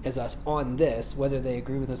as us on this, whether they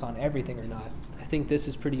agree with us on everything or not. I think this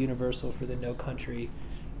is pretty universal for the No Country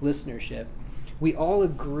listenership. We all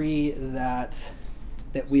agree that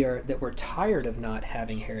we're tired of not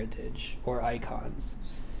having heritage or icons.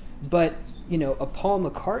 But, a Paul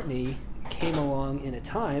McCartney came along in a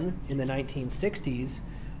time in the 1960s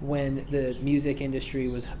when the music industry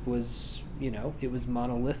was it was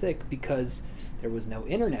monolithic because there was no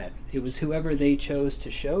internet. It was whoever they chose to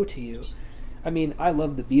show to you. I mean, I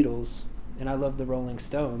love the Beatles and I love the Rolling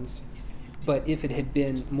Stones, but if it had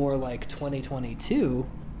been more like 2022,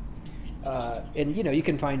 and you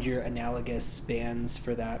can find your analogous bands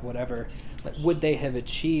for that, whatever, like, would they have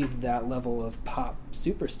achieved that level of pop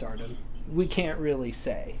superstardom? We can't really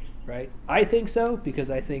say, right? I think so, because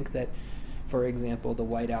I think that, for example, the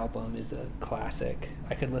White Album is a classic.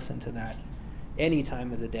 I could listen to that any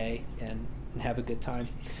time of the day and have a good time.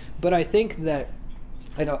 But I think that,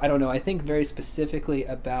 I don't know, I think very specifically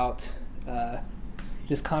about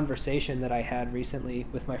this conversation that I had recently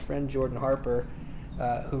with my friend Jordan Harper,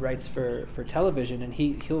 who writes for television, and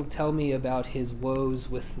he'll tell me about his woes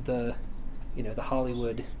with the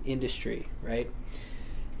Hollywood industry, right?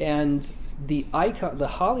 And the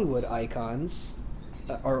Hollywood icons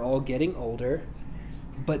are all getting older,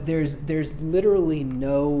 but there's literally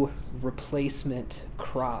no replacement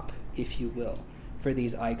crop, if you will, for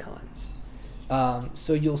these icons.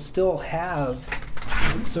 So you'll still have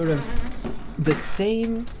sort of the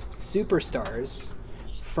same superstars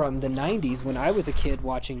from the 90s when I was a kid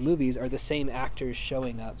watching movies are the same actors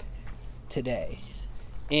showing up today.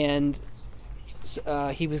 And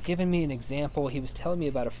he was giving me an example. He was telling me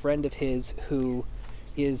about a friend of his who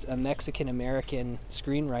is a Mexican-American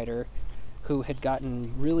screenwriter who had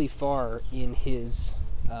gotten really far in his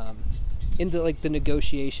into like the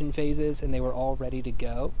negotiation phases, and they were all ready to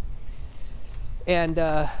go. And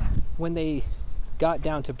when they got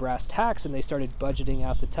down to brass tacks and they started budgeting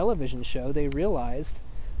out the television show, they realized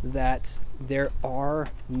that there are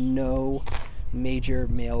no major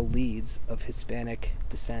male leads of Hispanic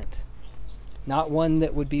descent. Not one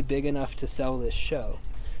that would be big enough to sell this show.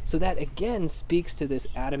 So that again speaks to this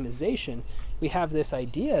atomization. We have this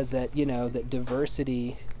idea that, that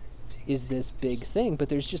diversity is this big thing, but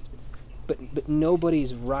there's just, but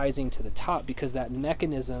nobody's rising to the top, because that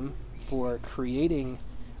mechanism for creating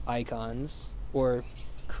icons or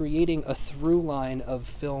creating a through line of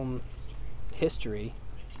film history,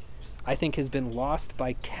 I think, has been lost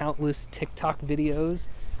by countless TikTok videos,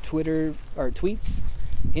 Twitter or tweets,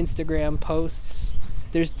 Instagram posts.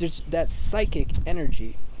 There's that psychic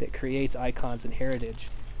energy that creates icons and heritage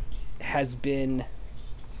has been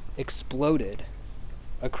exploded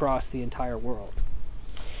across the entire world.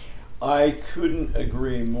 I couldn't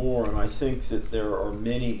agree more, and I think that there are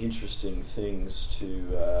many interesting things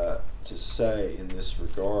to say in this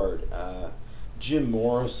regard. Jim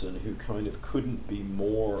Morrison, who kind of couldn't be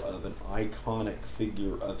more of an iconic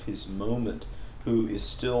figure of his moment, who is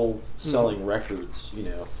still selling records,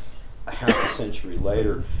 a half a century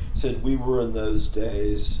later, said we were in those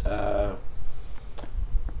days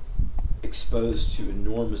exposed to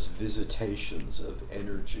enormous visitations of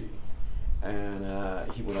energy.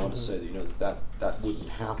 And he went on to say that wouldn't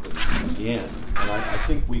happen again. And I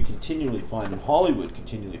think we continually find, and Hollywood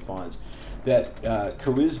continually finds, that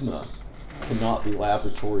charisma cannot be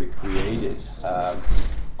laboratory created.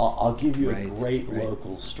 I'll give you a great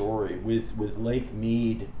local story. With Lake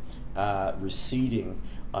Mead receding,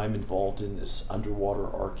 I'm involved in this underwater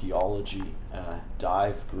archaeology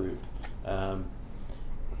dive group.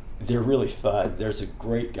 They're really fun. There's a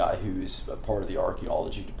great guy who's a part of the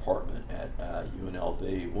archaeology department at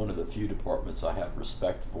UNLV, one of the few departments I have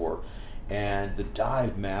respect for. And the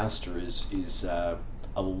dive master is a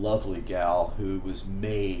lovely gal who was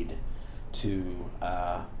made to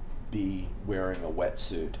be wearing a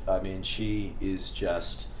wetsuit. I mean, she is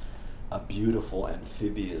just a beautiful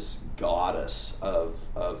amphibious goddess of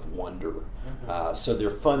wonder. So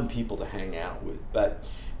they're fun people to hang out with. But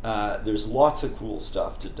there's lots of cool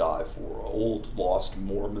stuff to dive for. Old lost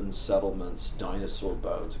Mormon settlements, dinosaur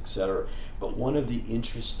bones, etc. But one of the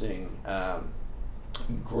interesting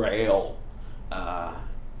grail,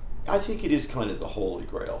 I think it is kind of the holy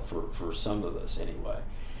grail for some of us anyway.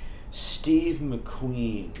 Steve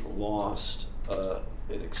McQueen lost an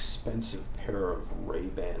expensive pair of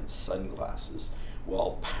Ray-Ban sunglasses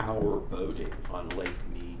while power boating on Lake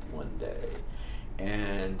Mead one day.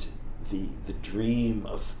 And the dream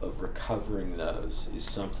of recovering those is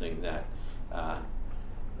something that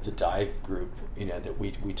the dive group, that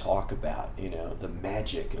we talk about, the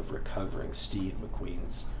magic of recovering Steve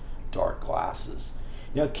McQueen's dark glasses.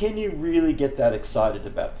 Now, can you really get that excited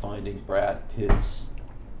about finding Brad Pitt's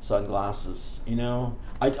sunglasses?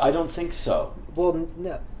 I don't think so. Well,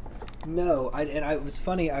 no. It was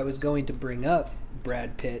funny. I was going to bring up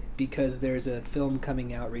Brad Pitt because there's a film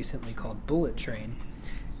coming out recently called Bullet Train,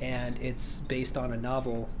 and it's based on a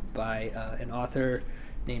novel by an author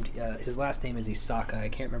named, his last name is Isaka. I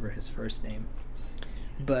can't remember his first name,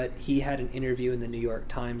 but he had an interview in the New York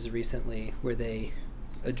Times recently where they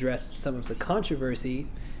addressed some of the controversy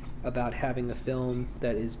about having a film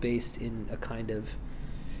that is based in a kind of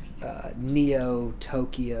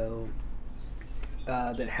Neo-Tokyo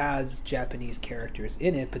that has Japanese characters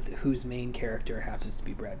in it, but whose main character happens to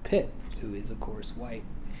be Brad Pitt, who is, of course, white.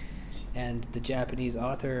 And the Japanese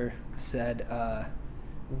author said,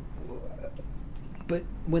 but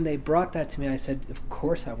when they brought that to me, I said, of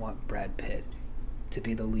course I want Brad Pitt to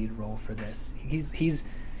be the lead role for this.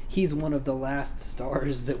 He's one of the last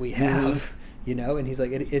stars that we have, and he's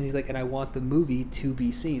like, and I want the movie to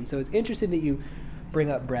be seen. So it's interesting that you bring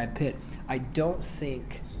up Brad Pitt. I don't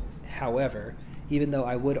think, however, even though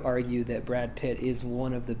I would argue that Brad Pitt is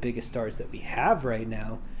one of the biggest stars that we have right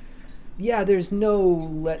now, yeah, there's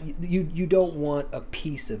no you don't want a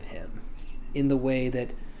piece of him in the way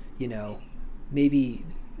that, maybe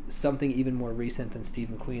something even more recent than Steve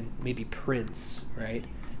McQueen, maybe Prince, right?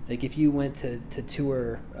 Like if you went to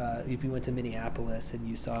tour, if you went to Minneapolis and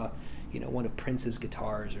you saw, one of Prince's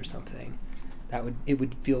guitars or something, it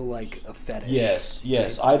would feel like a fetish. Yes,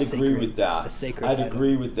 right? I'd agree with that. A sacred I'd item.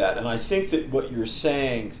 agree with that, and I think that what you're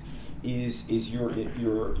saying is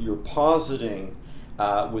you're positing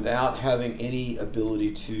without having any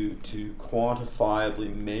ability to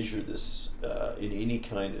quantifiably measure this in any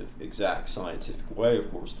kind of exact scientific way, of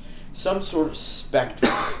course, some sort of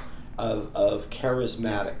spectrum of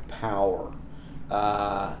charismatic power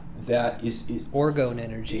that is orgone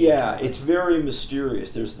energy. Yeah, it's very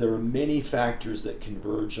mysterious. There are many factors that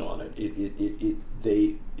converge on it.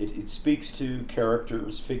 It speaks to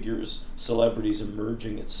characters, figures, celebrities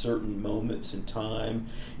emerging at certain moments in time.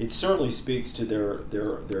 It certainly speaks to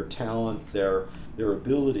their talent, their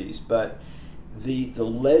abilities, but the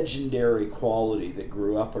legendary quality that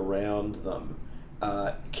grew up around them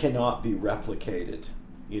cannot be replicated.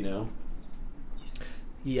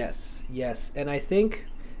 Yes, and I think,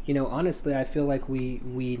 honestly, I feel like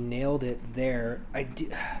we nailed it there.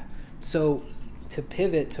 So to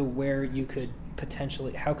pivot to where you could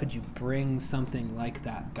potentially, how could you bring something like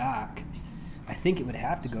that back? I think it would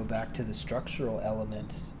have to go back to the structural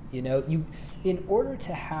element. In order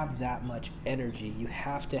to have that much energy, you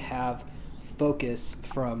have to have focus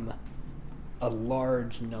from a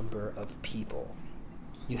large number of people.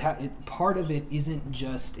 Part of it isn't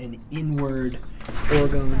just an inward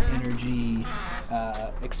orgone energy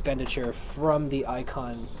expenditure from the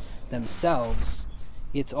icon themselves.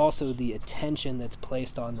 It's also the attention that's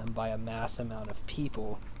placed on them by a mass amount of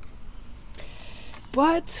people.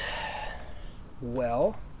 But,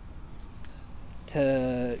 well,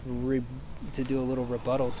 to do a little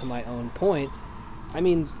rebuttal to my own point, I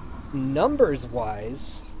mean,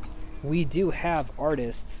 numbers-wise, we do have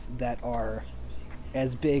artists that are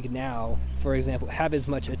as big now, for example, have as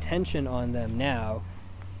much attention on them now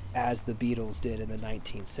as the Beatles did in the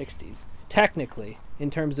 1960s. Technically, in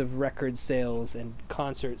terms of record sales and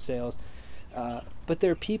concert sales. But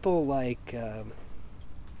there are people like,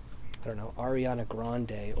 Ariana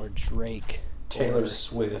Grande or Drake. Taylor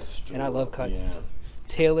Swift. And I love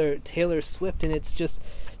Taylor Swift, and it's just,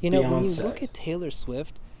 when you look at Taylor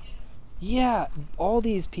Swift, yeah, all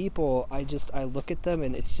these people, I look at them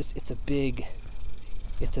and it's a big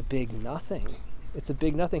nothing. It's a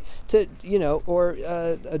big nothing to, or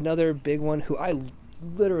another big one who I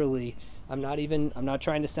literally, I'm not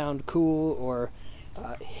trying to sound cool or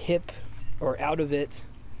hip or out of it,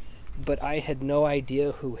 but I had no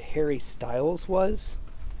idea who Harry Styles was.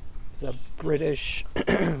 He's a British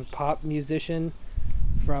pop musician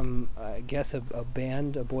from, I guess, a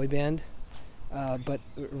boy band. But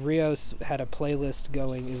Rios had a playlist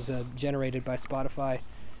going. It was generated by Spotify,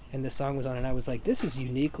 and the song was on, and I was like, this is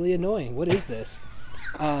uniquely annoying. What is this?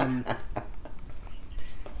 And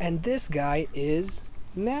this guy is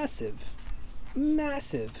massive.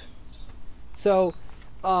 So,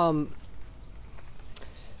 I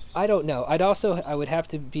don't know. I would have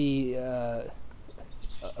to be a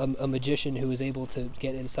magician who is able to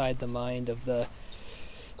get inside the mind of the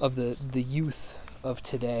youth of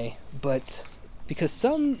today. But because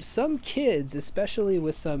some kids, especially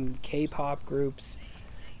with some K-pop groups,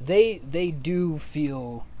 they do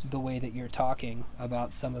feel the way that you're talking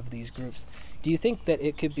about some of these groups. Do you think that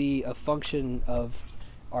it could be a function of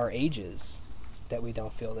our ages that we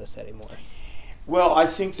don't feel this anymore? Well, I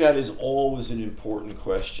think that is always an important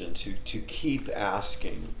question to keep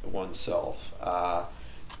asking oneself.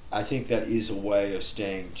 I think that is a way of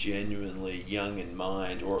staying genuinely young in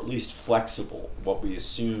mind, or at least flexible, what we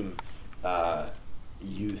assume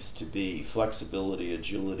youth to be: flexibility,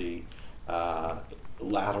 agility,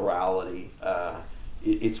 laterality.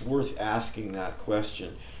 It's worth asking that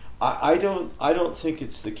question. I don't think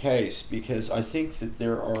it's the case, because I think that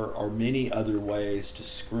there are many other ways to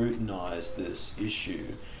scrutinize this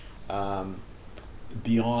issue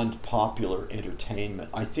beyond popular entertainment.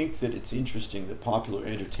 I think that it's interesting that popular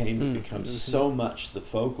entertainment becomes so much the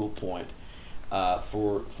focal point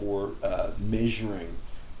for measuring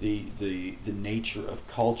the nature of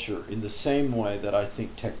culture, in the same way that I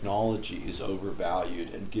think technology is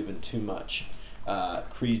overvalued and given too much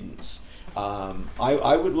credence.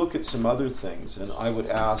 I would look at some other things, and I would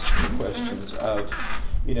ask questions of,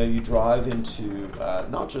 you drive into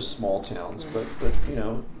not just small towns, but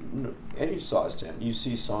any size town. You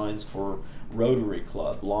see signs for Rotary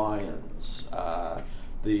Club, Lions,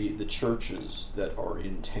 the churches that are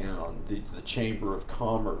in town, the Chamber of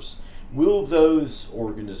Commerce. Will those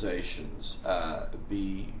organizations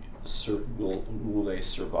will they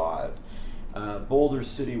survive? Boulder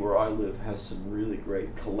City, where I live, has some really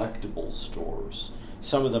great collectible stores.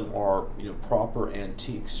 Some of them are, proper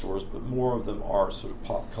antique stores, but more of them are sort of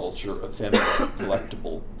pop culture, ephemeral,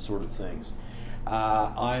 collectible sort of things.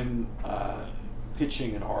 I'm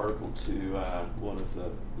pitching an article to one of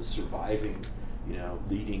the surviving,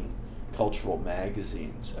 leading cultural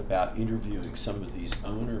magazines about interviewing some of these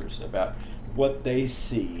owners about what they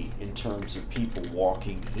see in terms of people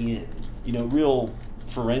walking in, real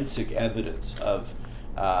forensic evidence of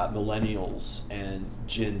millennials and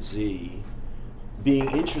Gen Z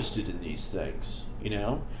being interested in these things,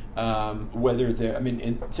 whether they're,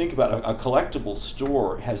 and think about a collectible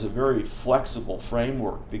store has a very flexible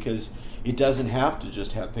framework, because it doesn't have to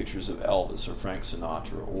just have pictures of Elvis or Frank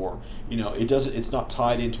Sinatra, or, it's not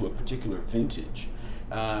tied into a particular vintage.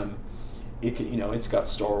 It can, it's got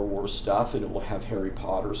Star Wars stuff, and it will have Harry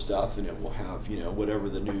Potter stuff, and it will have, whatever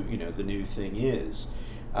the new thing is.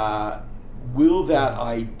 Will that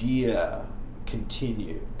idea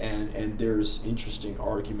continue? And there's interesting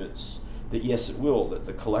arguments that yes, it will. That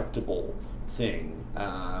the collectible thing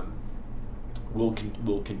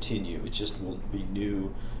will continue. It just will be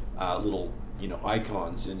new little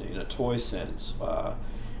icons in a toy sense.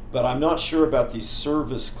 But I'm not sure about these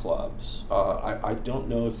service clubs. I don't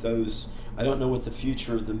know if those. I don't know what the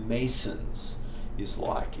future of the Masons is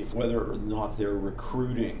like, if whether or not they're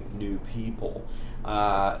recruiting new people.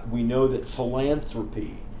 We know that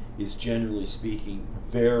philanthropy is, generally speaking,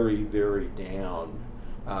 very, very down.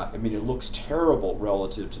 It looks terrible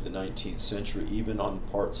relative to the 19th century, even on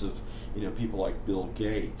parts of people like Bill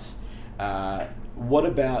Gates. What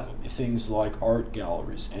about things like art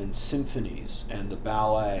galleries and symphonies and the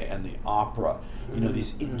ballet and the opera?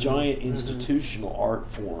 These giant institutional art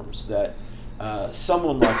forms that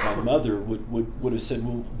someone like my mother would have said,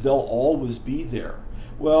 well, they'll always be there.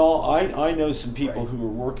 Well, I know some people who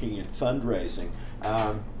are working in fundraising.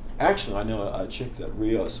 Actually, I know a chick that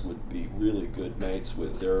Rios would be really good mates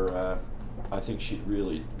with. I think she'd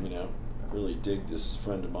really dig this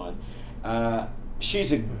friend of mine.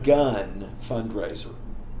 She's a gun fundraiser.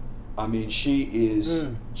 She is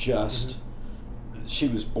just, she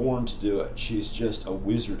was born to do it. She's just a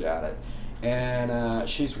wizard at it. And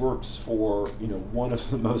she works for, one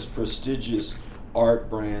of the most prestigious art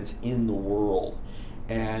brands in the world.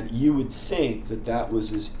 And you would think that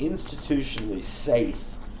was as institutionally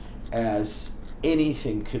safe as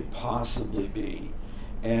anything could possibly be.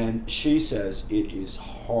 And she says it is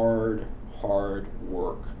hard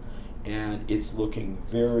work. And it's looking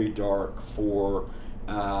very dark for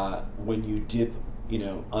when you dip,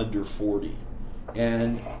 under 40.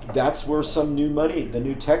 And that's where some new money, the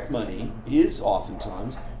new tech money, is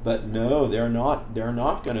oftentimes. But no, they're not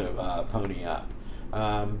going to pony up.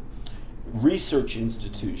 Research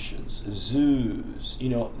institutions, zoos,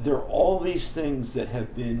 there are all these things that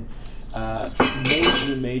have been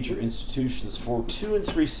major institutions for 2 and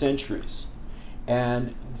 3 centuries,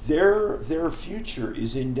 and their future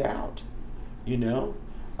is in doubt,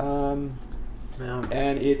 and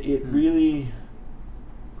it really,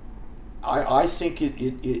 I think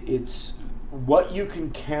it's what you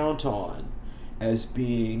can count on as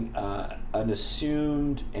being an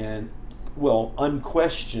assumed and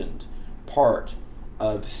unquestioned part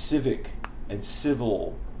of civic and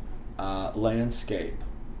civil landscape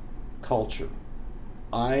culture.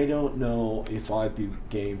 I don't know if I'd be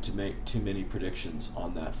game to make too many predictions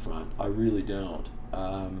on that front. I really don't.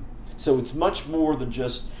 So it's much more than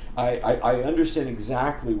just, I understand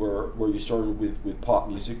exactly where you started with pop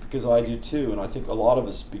music, because I do too, and I think a lot of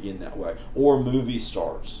us begin that way. Or movie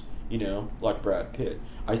stars, like Brad Pitt.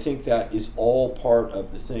 I think that is all part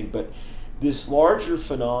of the thing. But this larger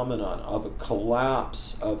phenomenon of a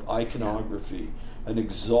collapse of iconography, an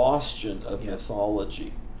exhaustion of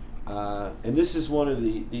mythology, and this is one of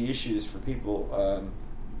the issues for people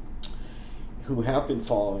who have been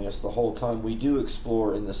following us the whole time. We do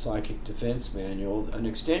explore in the Psychic Defense Manual an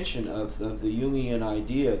extension of the Jungian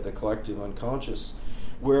idea of the collective unconscious,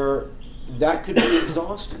 where that could be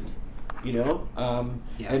exhausted,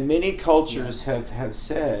 and many cultures have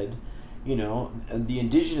said, and the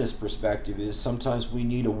indigenous perspective is sometimes we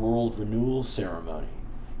need a world renewal ceremony.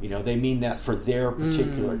 They mean that for their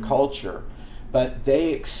particular culture, but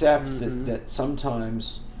they accept that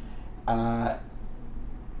sometimes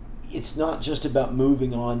it's not just about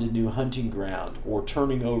moving on to new hunting ground or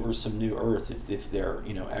turning over some new earth if they're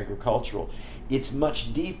agricultural. It's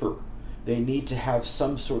much deeper. They need to have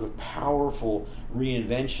some sort of powerful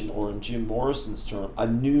reinvention, or in Jim Morrison's term, a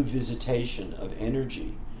new visitation of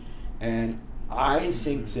energy. And I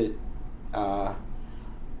think that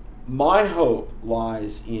my hope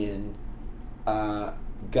lies in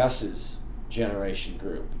Gus's generation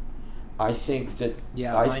group. I think that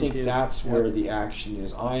that's where the action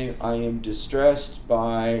is. I am distressed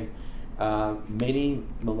by many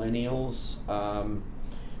millennials,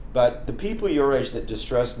 but the people your age that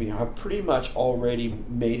distress me have pretty much already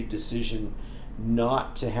made a decision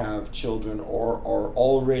not to have children, or are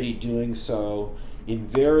already doing so in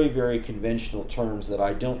very, very conventional terms that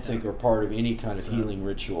I don't think are part of any kind of healing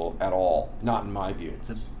ritual at all, not in my view.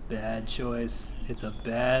 It's a bad choice. It's a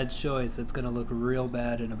bad choice. It's going to look real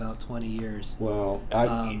bad in about 20 years. Well,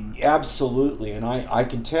 absolutely. And I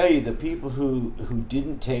can tell you the people who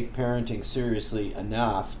didn't take parenting seriously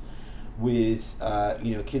enough with,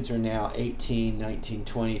 kids are now 18, 19,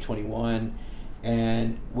 20, 21,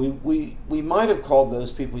 and we might have called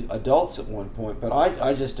those people adults at one point, but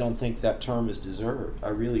I just don't think that term is deserved. I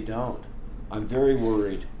really don't. I'm very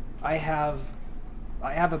worried. I have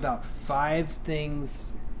about 5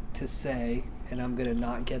 things to say, and I'm going to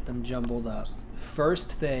not get them jumbled up.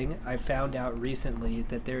 First thing, I found out recently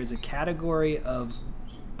that there is a category of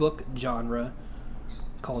book genre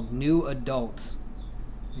called New Adult.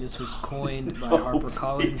 This was coined by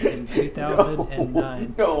HarperCollins in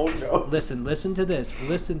 2009. No. Listen to this.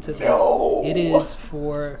 No. It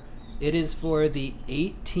is for the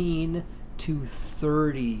 18 to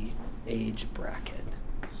 30 age bracket.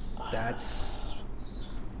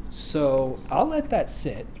 So I'll let that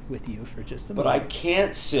sit with you for just a moment. But I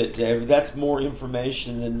can't sit, David. That's more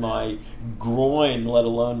information than my groin, let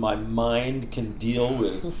alone my mind, can deal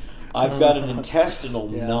with. I've got an intestinal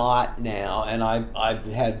knot now, and I've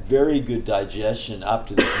had very good digestion up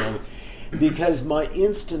to this moment, because my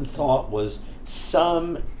instant thought was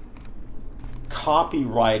some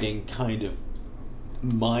copywriting kind of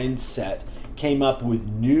mindset came up with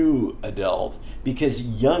New Adult because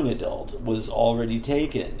Young Adult was already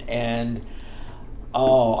taken, and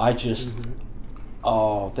that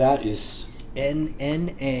is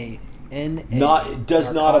NA.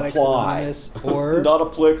 Does not apply. Anonymous, or not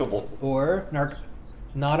applicable, or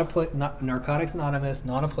Narcotics Anonymous,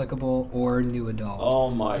 not applicable, or New Adult. Oh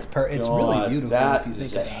my God! It's really beautiful. That if you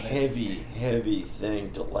is think a about heavy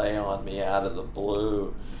thing to lay on me out of the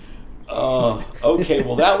blue. Okay,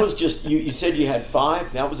 well that was just you said you had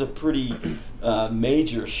 5. That was a pretty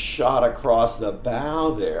major shot across the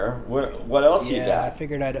bow there. What else you got? I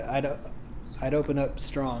figured I'd open up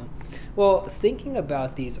strong. Well, thinking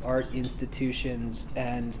about these art institutions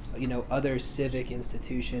and other civic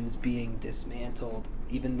institutions being dismantled,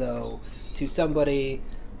 even though to somebody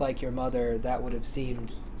like your mother that would have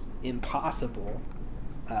seemed impossible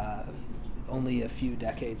only a few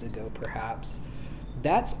decades ago, perhaps.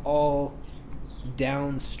 That's all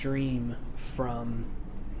downstream from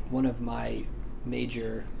one of my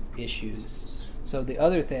major issues. So the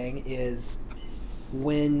other thing is,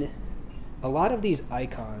 when a lot of these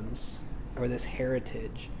icons or this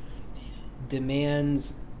heritage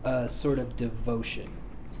demands a sort of devotion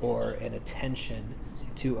or an attention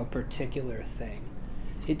to a particular thing,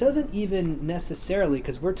 it doesn't even necessarily,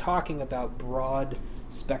 because we're talking about broad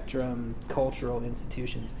spectrum cultural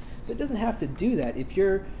institutions, so it doesn't have to do that. If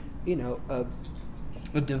you're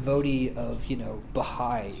a devotee of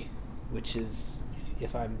Baha'i, which is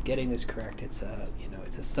if I'm getting this correct, it's a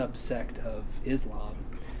it's a subsect of Islam.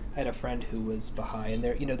 I had a friend who was Baha'i, and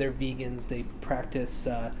they're vegans. They practice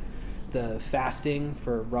the fasting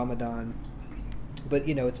for Ramadan, but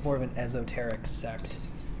it's more of an esoteric sect.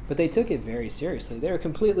 But they took it very seriously. They were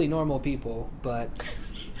completely normal people, but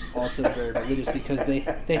also very religious because they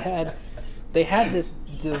had this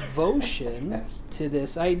devotion to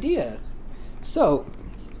this idea. So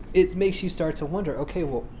it makes you start to wonder, okay,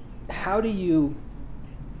 well, how do you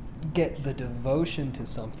get the devotion to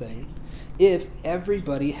something if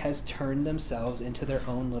everybody has turned themselves into their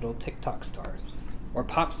own little TikTok star or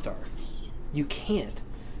pop star? You can't,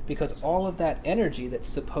 because all of that energy that's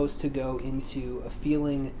supposed to go into a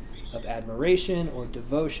feeling of admiration or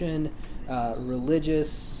devotion,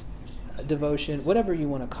 religious devotion, whatever you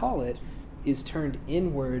want to call it, is turned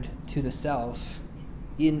inward to the self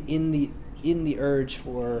in the urge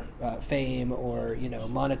for fame or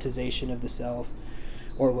monetization of the self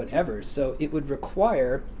or whatever. So it would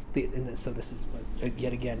require so this is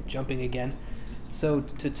yet again jumping again. So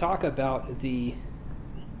to talk about the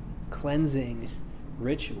cleansing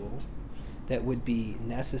ritual that would be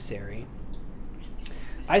necessary,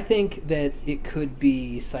 I think that it could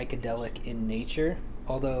be psychedelic in nature,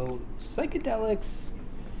 although psychedelics,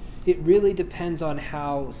 it really depends on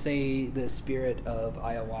how, say, the spirit of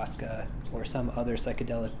ayahuasca or some other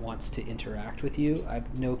psychedelic wants to interact with you. I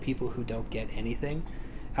know people who don't get anything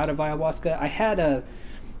out of ayahuasca. I had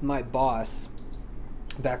my boss,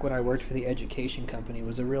 back when I worked for the education company,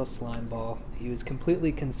 was a real slime ball. He was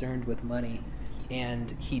completely concerned with money,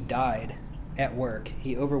 and he died at work.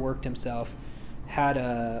 He overworked himself, had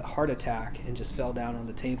a heart attack, and just fell down on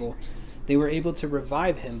the table. They were able to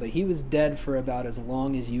revive him, but he was dead for about as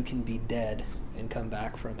long as you can be dead and come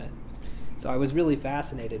back from it. So I was really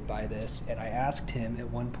fascinated by this, and I asked him at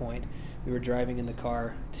one point, we were driving in the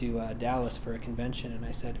car to Dallas for a convention, and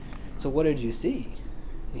I said, so what did you see?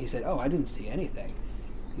 And he said, oh, I didn't see anything.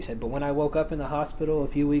 He said, but when I woke up in the hospital a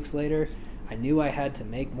few weeks later, I knew I had to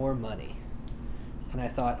make more money. And I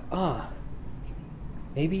thought,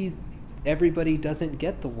 maybe everybody doesn't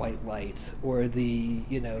get the white light or the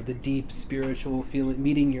deep spiritual feeling,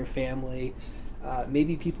 meeting your family.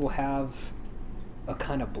 Maybe people have a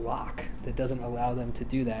kind of block that doesn't allow them to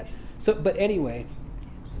do that. So, but anyway,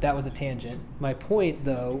 that was a tangent. My point,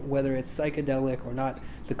 though, whether it's psychedelic or not,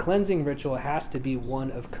 the cleansing ritual has to be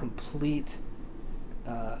one of complete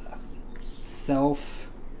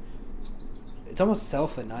it's almost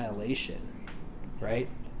self-annihilation, right?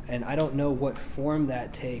 And I don't know what form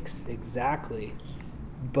that takes exactly,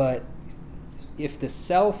 but if the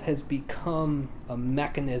self has become a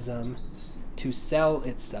mechanism to sell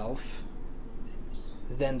itself,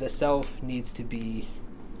 then the self needs to be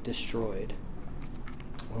destroyed.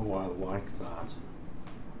 Oh, I like that.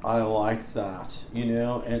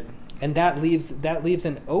 And that leaves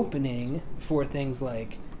an opening for things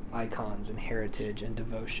like icons and heritage and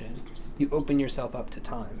devotion. You open yourself up to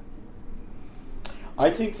time. I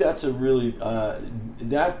think that's a really ties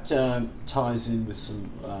in with some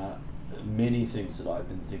many things that I've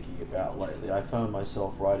been thinking about lately. I found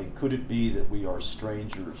myself writing, could it be that we are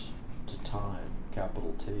strangers to time,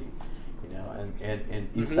 capital T, and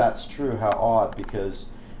if that's true, how odd, because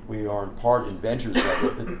we are in part inventors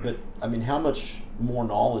of it, but I mean, how much more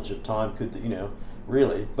knowledge of time could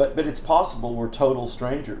really, but it's possible we're total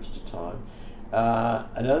strangers to time.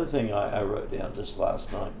 Another thing I wrote down just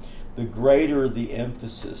last night, the greater the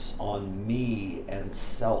emphasis on me and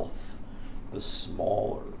self, the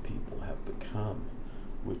smaller people have become,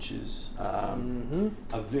 which is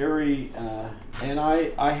a very, and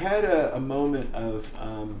I had a moment of,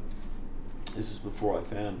 this is before I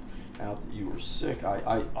found out that you were sick.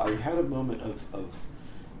 I had a moment of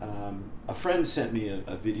a friend sent me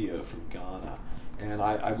a video from Ghana, and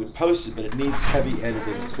I would post it, but it needs heavy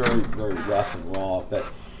editing. It's very, very rough and raw, but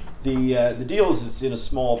the deal is it's in a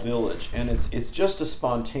small village, and it's just a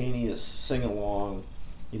spontaneous sing-along,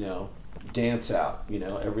 dance out.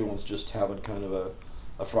 Everyone's just having kind of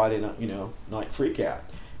a Friday night, night freak out.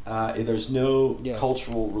 There's no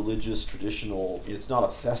cultural, religious, traditional. It's not a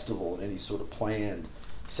festival in any sort of planned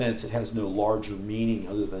sense. It has no larger meaning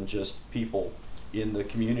other than just people in the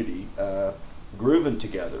community grooving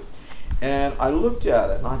together. And I looked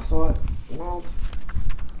at it and I thought, well,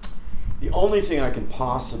 the only thing I can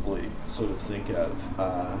possibly sort of think of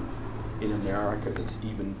in America that's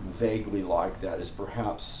even vaguely like that is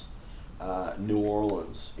perhaps New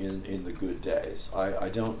Orleans in the good days. I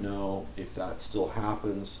don't know if that still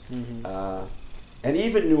happens. Mm-hmm. And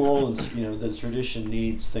even New Orleans, the tradition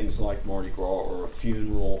needs things like Mardi Gras or a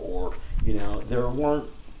funeral, or, there weren't,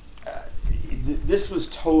 this was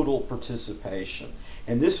total participation.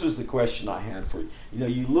 And this was the question I had for you. You know,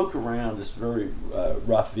 you look around this very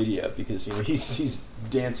rough video because, you know, he's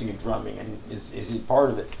dancing and drumming, and is he part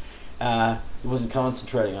of it? He wasn't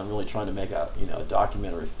concentrating on really trying to make a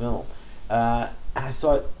documentary film. And I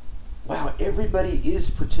thought, wow, everybody is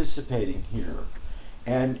participating here.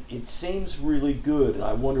 And it seems really good. And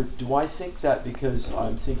I wonder, do I think that because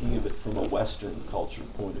I'm thinking of it from a Western culture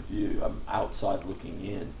point of view? I'm outside looking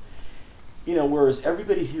in. You know, whereas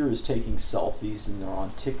everybody here is taking selfies and they're on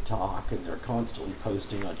TikTok and they're constantly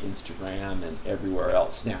posting on Instagram and everywhere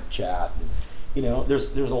else, Snapchat. And, you know,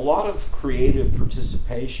 there's a lot of creative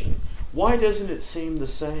participation. Why doesn't it seem the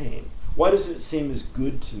same? Why doesn't it seem as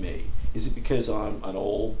good to me? Is it because I'm an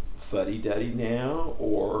old fuddy-duddy now,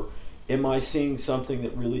 or am I seeing something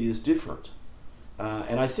that really is different?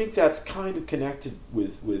 And I think that's kind of connected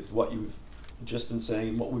with what you've just been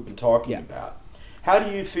saying, what we've been talking about. How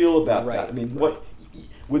do you feel about that? I mean, what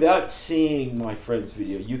without seeing my friend's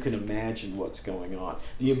video, you can imagine what's going on.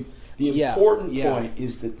 The important point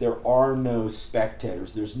is that there are no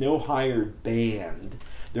spectators. There's no hired band.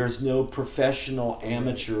 There's no professional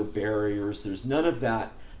amateur barriers. There's none of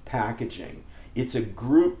that packaging. It's a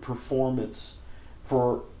group performance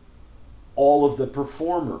for all of the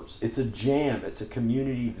performers. It's a jam. It's a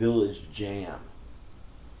community village jam.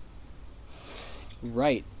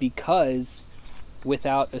 Right, because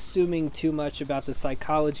without assuming too much about the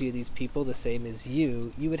psychology of these people, the same as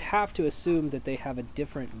you would have to assume that they have a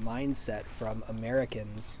different mindset from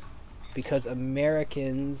Americans, because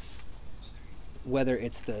Americans, whether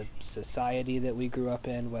it's the society that we grew up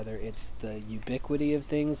in, whether it's the ubiquity of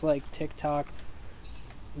things like TikTok,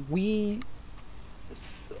 we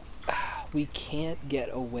can't get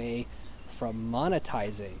away from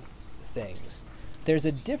monetizing things. There's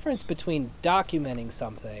a difference between documenting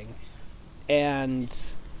something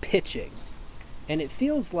and pitching. And it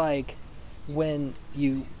feels like when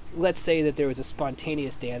let's say that there was a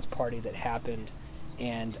spontaneous dance party that happened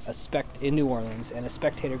and in New Orleans, and a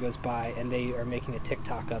spectator goes by and they are making a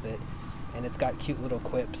TikTok of it, and it's got cute little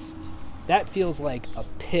quips. That feels like a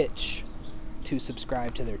pitch to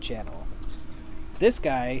subscribe to their channel. This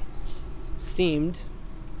guy seemed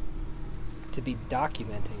to be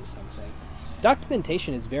documenting something.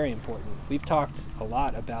 Documentation is very important. We've talked a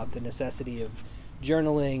lot about the necessity of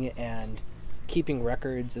journaling and keeping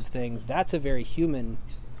records of things. That's a very human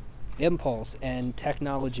impulse, and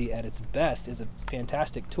technology at its best is a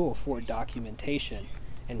fantastic tool for documentation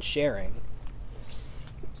and sharing.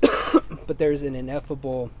 But there's an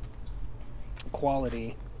ineffable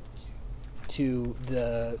quality to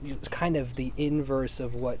it's kind of the inverse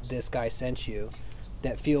of what this guy sent you,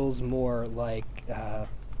 that feels more like I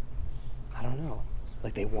don't know,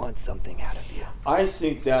 like they want something out of you. I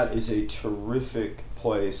think that is a terrific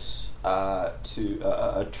place a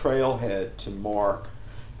trailhead to mark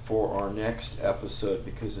for our next episode,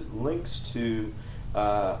 because it links to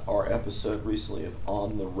our episode recently of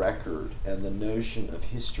On the Record and the notion of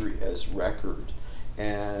history as record.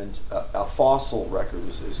 And a fossil record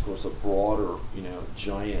is of course a broader,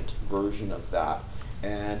 giant version of that,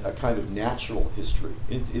 and a kind of natural history.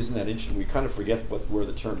 Isn't that interesting? We kind of forget where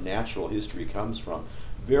the term natural history comes from.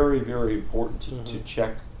 Very, very important to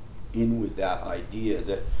check in with that idea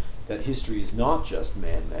that history is not just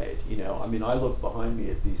man-made. I mean, I look behind me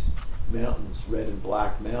at these mountains, Red and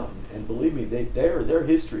Black Mountain, and believe me, they're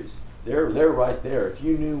histories. They're right there. If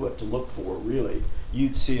you knew what to look for, really,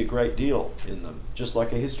 you'd see a great deal in them, just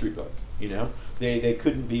like a history book. They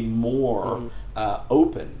couldn't be more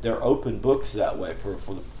open. They're open books that way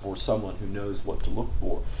for someone who knows what to look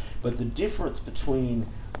for. But the difference between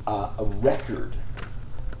a record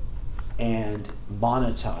and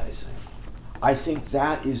monetizing, I think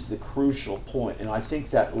that is the crucial point, and I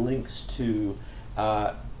think that links to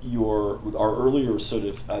our earlier sort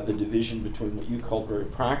of the division between what you called very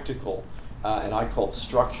practical and I called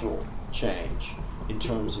structural change, in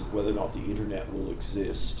terms of whether or not the internet will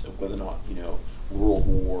exist, whether or not World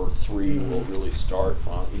War III will really start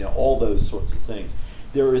from, all those sorts of things.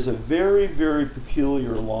 There is a very, very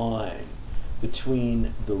peculiar line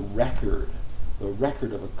between the record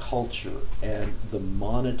of a culture and the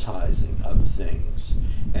monetizing of things,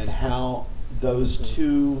 and how those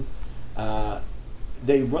two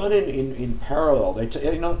they run in parallel.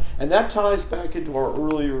 And that ties back into our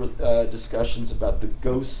earlier discussions about the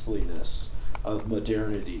ghostliness of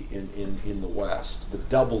modernity in the West, the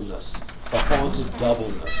doubleness, the haunted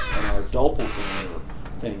doubleness, and our doppelganger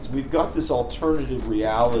things. We've got this alternative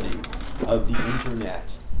reality of the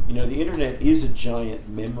internet. The internet is a giant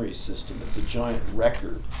memory system. It's a giant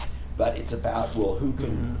record, but it's about, who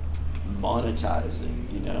can monetize it,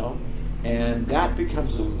 And that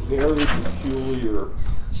becomes a very peculiar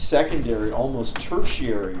secondary, almost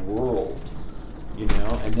tertiary world,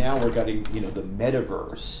 and now we're getting, the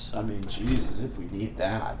metaverse. I mean, Jesus, if we need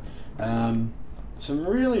that. Some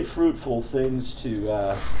really fruitful things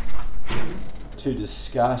to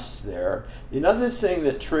discuss there. Another thing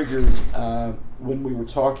that triggered when we were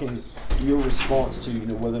talking, your response to,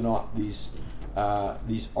 whether or not these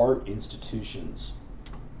art institutions,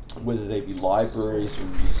 whether they be libraries or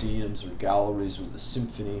museums or galleries or the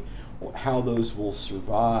symphony, or how those will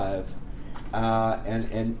survive,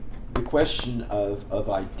 and the question of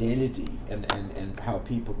identity and how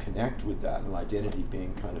people connect with that, and identity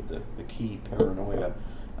being kind of the key paranoia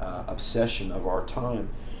obsession of our time.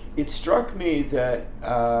 It struck me that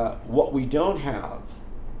what we don't have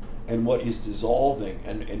and what is dissolving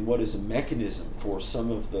and what is a mechanism for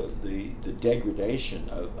some of the degradation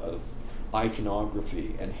of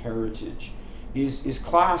iconography and heritage is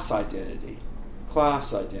class identity.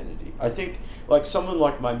 Class identity. I think, like someone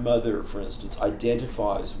like my mother, for instance,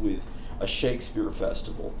 identifies with a Shakespeare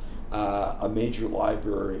festival, a major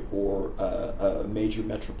library, or a major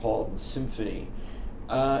metropolitan symphony,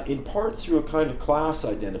 in part through a kind of class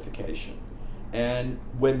identification. And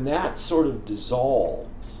when that sort of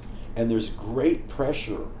dissolves, and there's great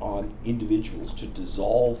pressure on individuals to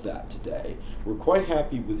dissolve that today, we're quite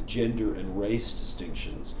happy with gender and race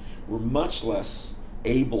distinctions. We're much less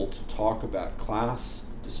able to talk about class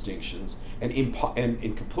distinctions, and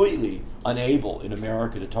completely unable in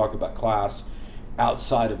America to talk about class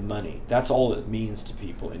outside of money. That's all it means to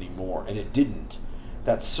people anymore, and it didn't.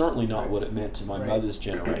 That's certainly not what it meant to my mother's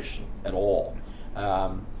generation at all.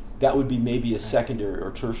 That would be maybe a secondary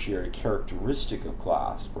or tertiary characteristic of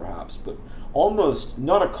class, perhaps, but almost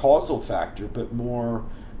not a causal factor, but more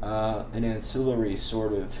an ancillary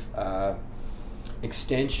sort of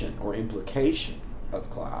extension or implication of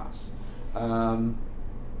class. And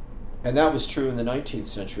that was true in the 19th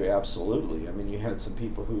century, absolutely. I mean, you had some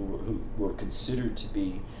people who were considered to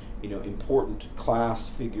be, important class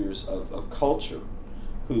figures of culture,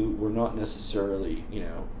 who were not necessarily,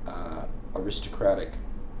 aristocratic,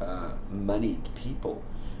 moneyed people.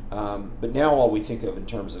 But now all we think of in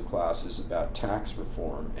terms of class is about tax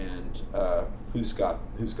reform and who's got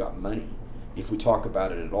money. If we talk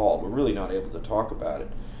about it at all, we're really not able to talk about it.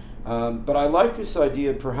 But I like this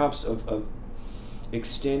idea, perhaps, of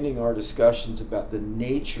extending our discussions about the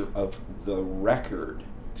nature of the record,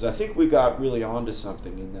 because I think we got really onto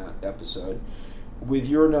something in that episode with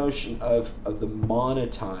your notion of the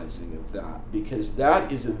monetizing of that, because that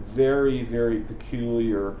is a very, very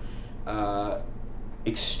peculiar,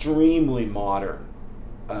 extremely modern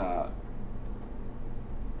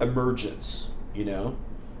emergence,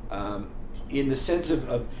 in the sense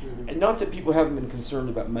of and not that people haven't been concerned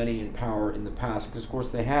about money and power in the past, because of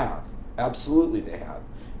course they have. Absolutely they have.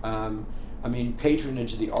 I mean,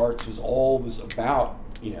 patronage of the arts was always about,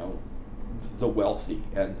 the wealthy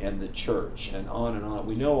and the church and on and on.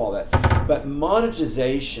 We know all that. But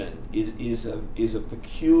monetization is a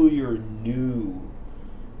peculiar new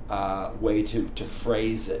way to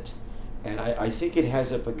phrase it. And I think it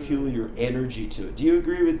has a peculiar energy to it. Do you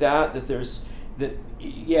agree with that?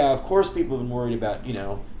 Yeah, of course people have been worried about,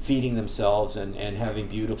 feeding themselves and having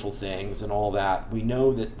beautiful things and all that. We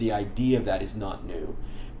know that the idea of that is not new.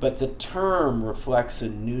 But the term reflects a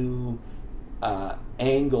new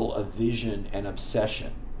angle of vision and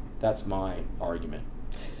obsession. That's my argument.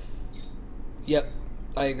 Yep,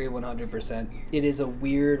 I agree 100%. It is a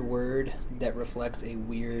weird word that reflects a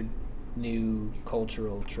weird new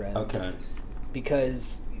cultural trend. Okay.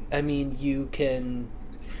 Because, I've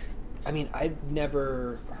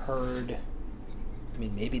never heard,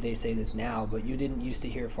 maybe they say this now, but you didn't used to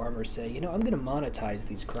hear farmers say, I'm going to monetize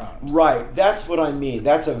these crops. Right, that's what I mean.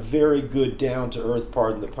 That's a very good down-to-earth,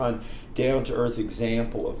 pardon the pun, down-to-earth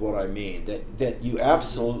example of what I mean. That you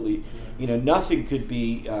absolutely, nothing could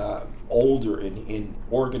be older in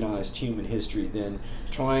organized human history than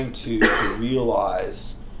trying to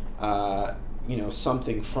realize,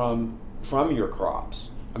 something from your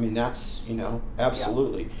crops. That's,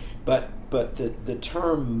 absolutely. Yeah. But the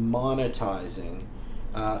term monetizing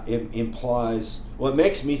implies, it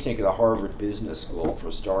makes me think of the Harvard Business School,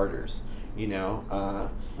 for starters, and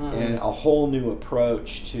a whole new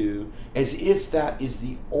approach to, as if that is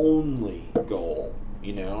the only goal,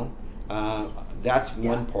 that's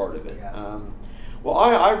one part of it. Yeah.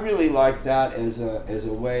 I really like that as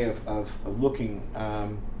a way of looking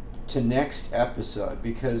to next episode,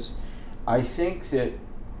 because I think that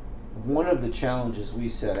one of the challenges we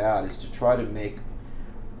set out is to try to make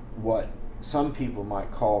what some people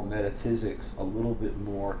might call metaphysics a little bit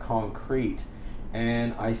more concrete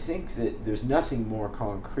And I think that there's nothing more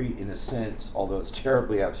concrete in a sense, although it's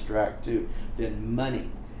terribly abstract too, than money.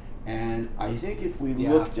 And I think if we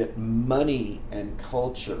looked at money and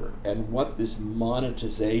culture and what this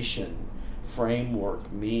monetization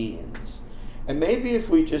framework means, and maybe if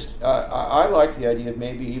we just, I like the idea of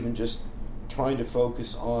maybe even just trying to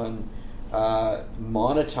focus on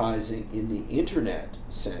monetizing in the internet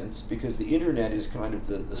sense, because the internet is kind of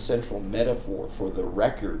the central metaphor for the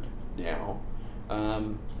record now.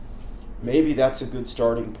 Maybe that's a good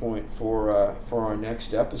starting point for our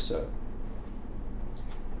next episode.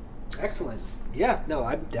 Excellent. Yeah, no,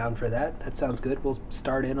 I'm down for that. That sounds good. We'll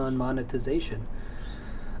start in on monetization.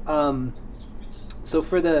 So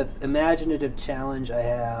for the imaginative challenge, I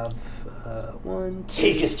have 1, 2,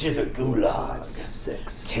 Take us to the 4, gulag. 5,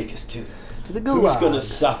 6. Take us to the gulag. Who's going to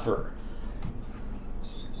suffer?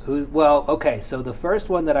 Well, okay, so the first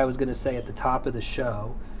one that I was going to say at the top of the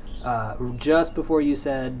show, just before you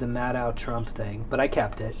said the Maddow Trump thing, but I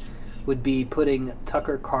kept it, would be putting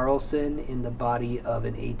Tucker Carlson in the body of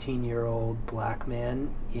an 18-year-old black man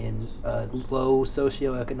in a low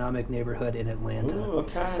socioeconomic neighborhood in Atlanta. Ooh,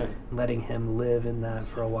 okay. Letting him live in that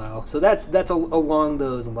for a while. So that's along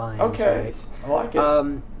those lines. Okay, right? I like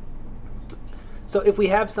it. So if we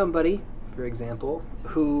have somebody, for example,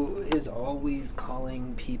 who is always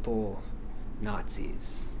calling people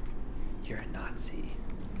Nazis, you're a Nazi,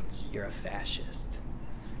 you're a fascist,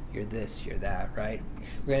 you're this, you're that, right?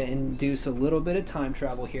 We're going to induce a little bit of time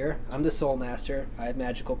travel here. I'm the Soul Master. I have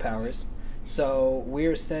magical powers. So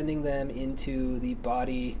we're sending them into the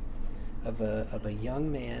body of a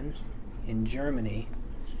young man in Germany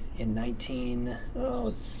in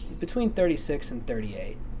it's between 36 and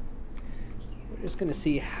 38. We're just going to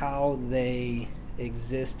see how they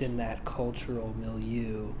exist in that cultural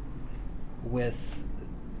milieu with,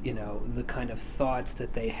 the kind of thoughts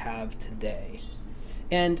that they have today.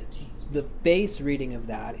 And the base reading of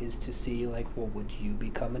that is to see, would you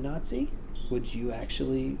become a Nazi? Would you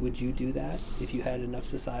do that if you had enough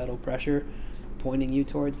societal pressure pointing you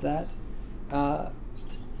towards that?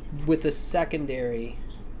 With the secondary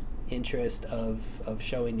interest of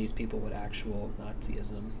showing these people what actual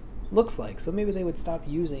Nazism looks like. So maybe they would stop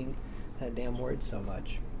using that damn word so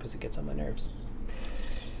much because it gets on my nerves.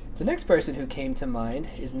 The next person who came to mind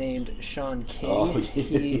is named Sean King. Oh,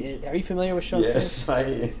 yeah. Are you familiar with Sean King? Yes, I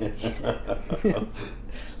am.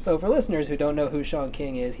 So for listeners who don't know who Sean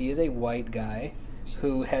King is, he is a white guy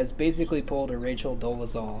who has basically pulled a Rachel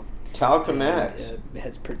Dolezal. Talcum X.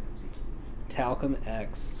 Talcum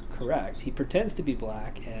X, correct. He pretends to be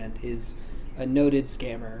black and is a noted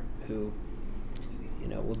scammer who,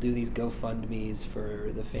 will do these GoFundMes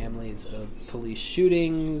for the families of police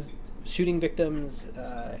shooting victims,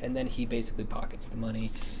 and then he basically pockets the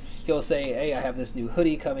money. He'll say, hey, I have this new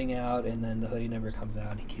hoodie coming out, and then the hoodie never comes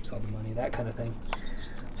out. He keeps all the money, that kind of thing.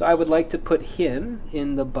 So I would like to put him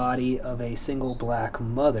in the body of a single black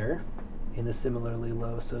mother in a similarly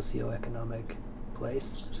low socioeconomic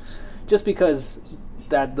place, just because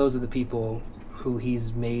those are the people who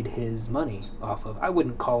he's made his money off of. I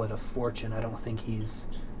wouldn't call it a fortune.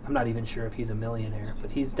 I'm not even sure if he's a millionaire, but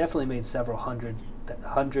he's definitely made several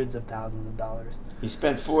hundreds of thousands of dollars. He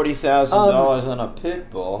spent $40,000 on a pit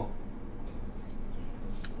bull.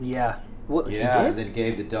 Yeah. What, yeah, and then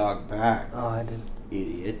gave the dog back. Oh, I didn't.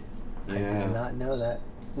 Idiot. Yeah. I did not know that.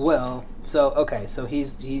 Well, so he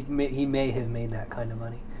may have made that kind of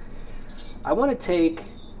money. I want to take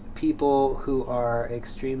people who are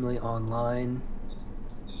extremely online,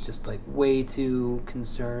 just way too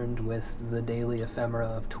concerned with the daily ephemera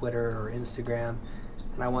of Twitter or Instagram,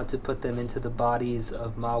 and I want to put them into the bodies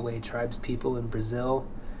of Maui tribespeople in Brazil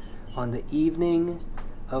on the evening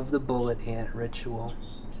of the bullet ant ritual.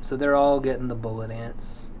 So they're all getting the bullet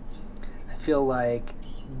ants. I feel like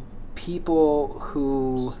the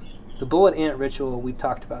bullet ant ritual, we've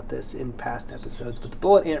talked about this in past episodes, but the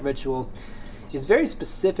bullet ant ritual is very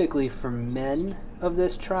specifically for men of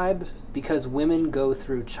this tribe because women go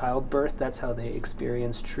through childbirth. That's how they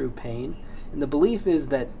experience true pain. And the belief is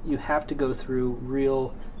that you have to go through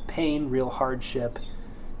real pain, real hardship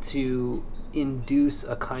to induce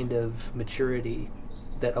a kind of maturity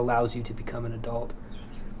that allows you to become an adult.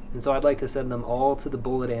 And so I'd like to send them all to the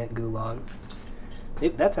bullet ant gulag.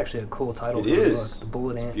 That's actually a cool title for the book. The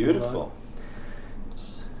bullet ant beautiful.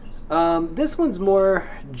 Gulag. This one's more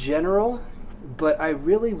general, but I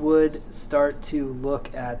really would start to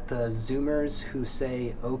look at the Zoomers who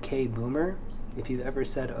say "Okay, Boomer." If you've ever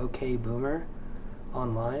said "Okay, Boomer"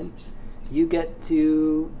 online, you get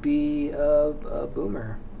to be a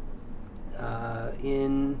boomer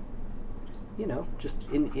in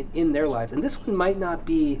their lives. And this one might not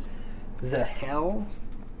be the hell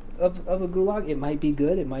of a gulag. It might be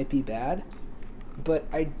good, it might be bad, but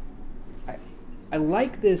I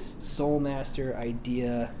like this Soul Master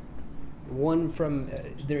idea. One from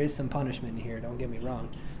there is some punishment in here, don't get me wrong,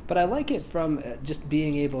 but I like it from just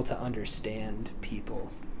being able to understand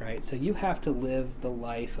people, right? So you have to live the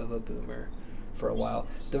life of a boomer for a while.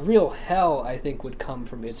 The real hell, I think, would come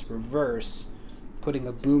from its reverse, putting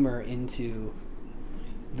a boomer into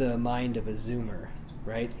the mind of a zoomer,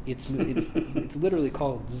 right? It's literally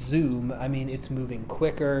called Zoom. I mean, it's moving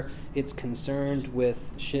quicker. It's concerned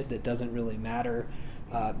with shit that doesn't really matter.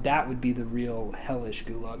 That would be the real hellish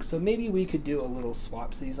gulag. So maybe we could do a little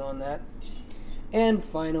swapsies on that. And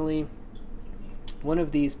finally, one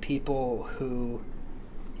of these people who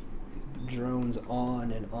drones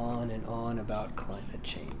on and on and on about climate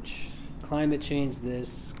change. Climate change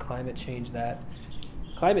this, climate change that.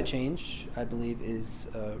 Climate change, I believe, is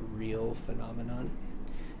a real phenomenon.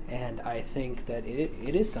 And I think that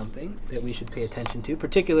it is something that we should pay attention to,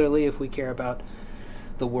 particularly if we care about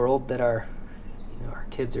the world that our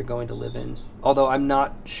kids are going to live in. Although I'm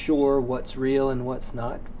not sure what's real and what's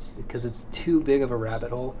not, because it's too big of a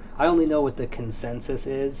rabbit hole. I only know what the consensus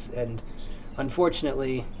is, and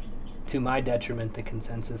unfortunately, to my detriment, the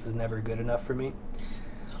consensus is never good enough for me.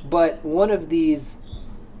 But one of these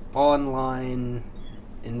online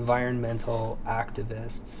environmental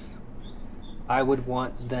activists, I would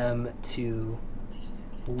want them to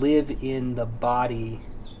live in the body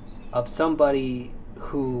of somebody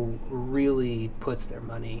who really puts their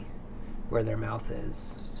money where their mouth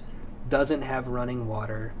is, doesn't have running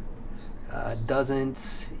water, has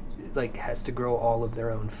to grow all of their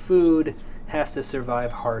own food, has to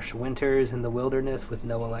survive harsh winters in the wilderness with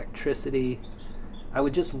no electricity. I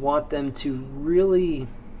would just want them to really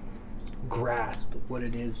grasp what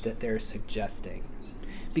it is that they're suggesting.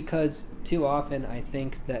 Because too often I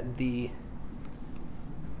think that the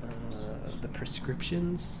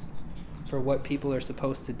prescriptions for what people are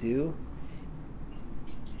supposed to do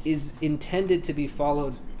is intended to be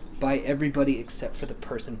followed by everybody except for the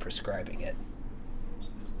person prescribing it.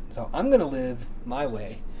 So I'm going to live my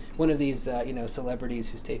way. One of these celebrities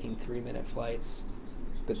who's taking 3-minute flights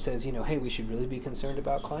that says, hey, we should really be concerned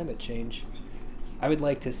about climate change. I would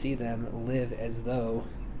like to see them live as though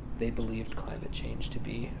they believed climate change to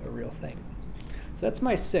be a real thing. So that's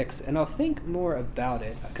my 6, and I'll think more about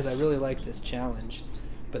it because I really like this challenge.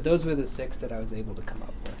 But those were the 6 that I was able to come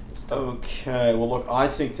up with this time. Okay, well look, I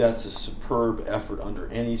think that's a superb effort under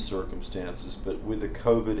any circumstances, but with a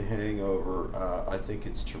COVID hangover, I think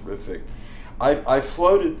it's terrific. I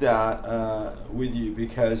floated that with you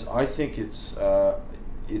because I think it's a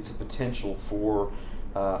potential for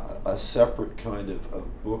a separate kind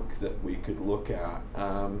of book that we could look at.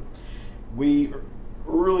 We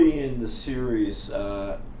early in the series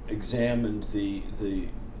examined the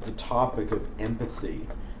topic of empathy,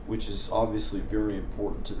 which is obviously very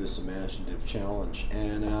important to this imaginative challenge,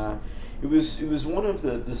 and it was one of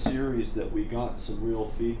the series that we got some real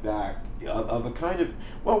feedback of a kind of,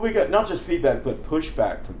 well, we got not just feedback but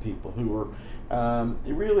pushback from people who were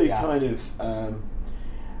really kind of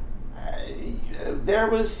there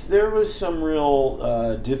was some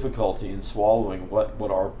real difficulty in swallowing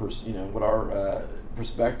what our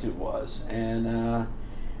perspective was, and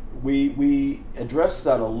we addressed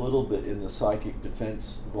that a little bit in the psychic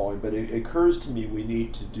defense volume, but it occurs to me we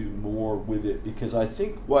need to do more with it, because I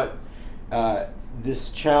think what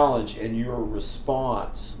this challenge and your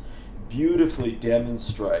response beautifully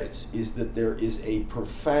demonstrates is that there is a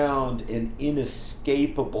profound and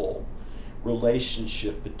inescapable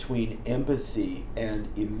relationship between empathy and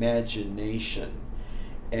imagination,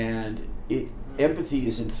 and empathy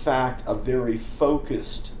is in fact a very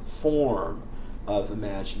focused form of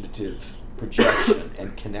imaginative projection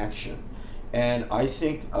and connection. And I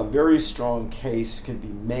think a very strong case can be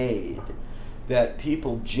made that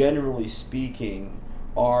people, generally speaking,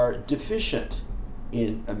 are deficient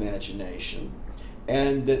in imagination,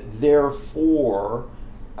 and that therefore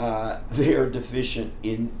they are deficient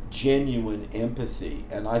in genuine empathy.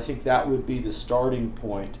 And I think that would be the starting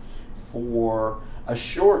point for a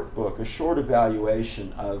short book, a short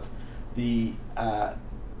evaluation of the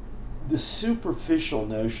superficial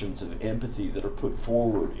notions of empathy that are put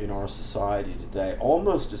forward in our society today,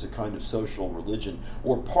 almost as a kind of social religion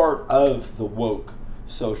or part of the woke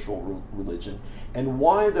social religion, and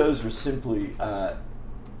why those are simply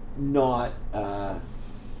not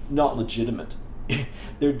legitimate.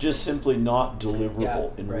 They're just simply not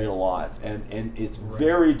deliverable in real life, and it's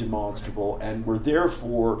very demonstrable, and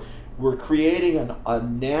we're creating a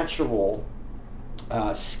natural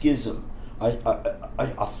schism,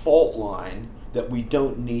 a fault line that we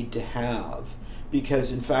don't need to have,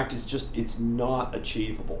 because in fact it's not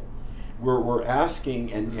achievable. We're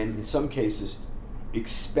asking, and in some cases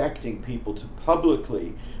expecting people to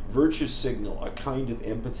publicly virtue signal a kind of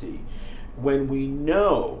empathy when we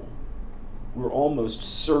know, we're almost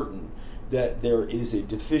certain, that there is a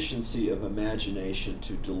deficiency of imagination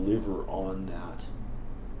to deliver on that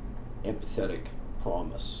empathetic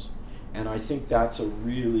promise. And I think that's a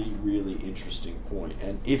really, really interesting point.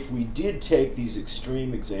 And if we did take these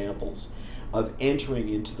extreme examples of entering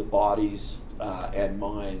into the bodies and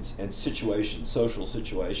minds and situations, social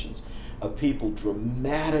situations, of people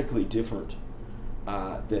dramatically different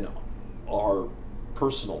than our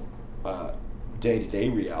personal day-to-day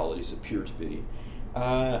realities appear to be,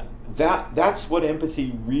 that's what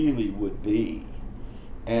empathy really would be.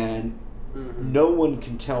 And no one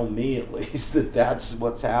can tell me, at least, that that's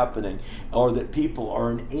what's happening, or that people are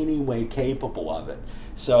in any way capable of it.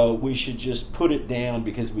 So we should just put it down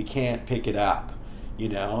because we can't pick it up,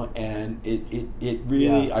 and it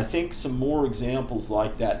really, yeah. I think some more examples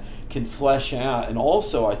like that can flesh out. And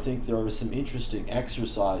also I think there are some interesting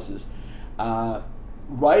exercises.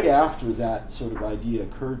 Right after that sort of idea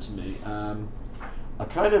occurred to me, a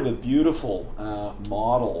kind of a beautiful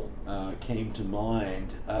model came to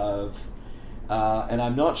mind of, and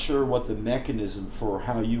I'm not sure what the mechanism for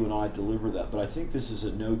how you and I deliver that, but I think this is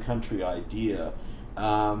a no country idea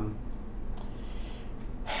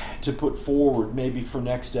to put forward maybe for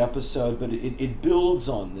next episode, but it builds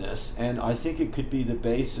on this, and I think it could be the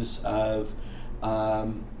basis of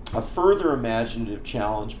a further imaginative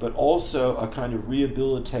challenge, but also a kind of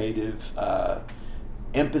rehabilitative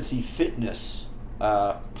empathy fitness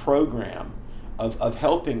program of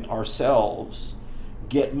helping ourselves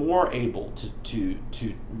get more able to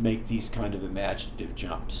make these kind of imaginative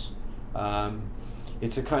jumps.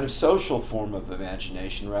 It's a kind of social form of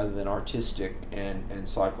imagination rather than artistic and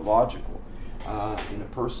psychological in a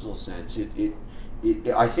personal sense.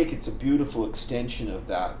 I think it's a beautiful extension of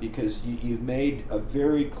that, because you've made a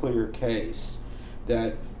very clear case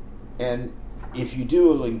that, and if you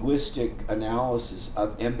do a linguistic analysis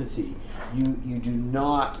of empathy, you do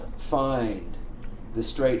not find the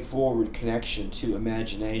straightforward connection to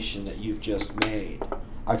imagination that you've just made.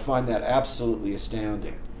 I find that absolutely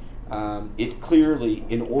astounding. It clearly,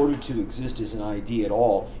 in order to exist as an idea at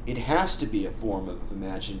all, it has to be a form of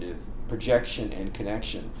imaginative projection and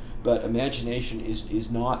connection. But imagination does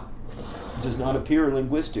not appear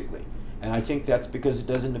linguistically, and I think that's because it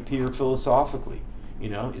doesn't appear philosophically.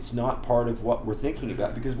 It's not part of what we're thinking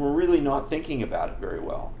about, because we're really not thinking about it very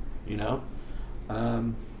well.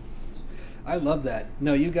 I love that.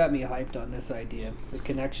 No, you got me hyped on this idea. The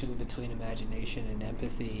connection between imagination and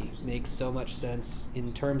empathy makes so much sense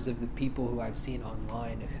in terms of the people who I've seen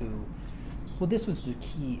online who, well, this was the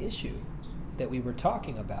key issue that we were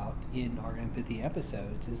talking about in our empathy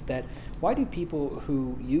episodes, is that why do people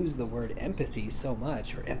who use the word empathy so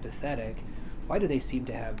much, or empathetic, why do they seem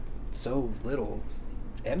to have so little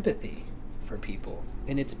empathy for people?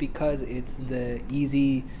 And it's because it's the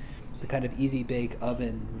kind of easy bake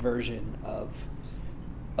oven version of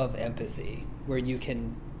empathy, where you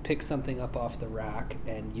can pick something up off the rack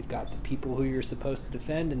and you've got the people who you're supposed to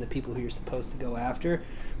defend and the people who you're supposed to go after,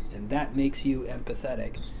 and that makes you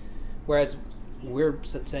empathetic. Whereas we're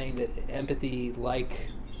saying that empathy, like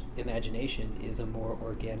imagination, is a more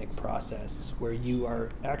organic process where you are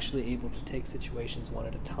actually able to take situations one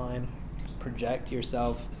at a time, project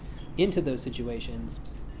yourself into those situations,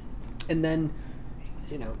 and then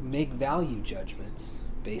make value judgments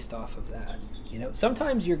based off of that.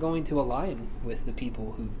 Sometimes you're going to align with the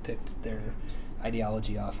people who've picked their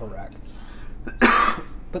ideology off a rack,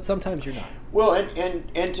 but sometimes you're not. Well,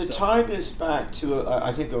 and to tie this back to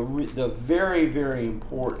I think the very, very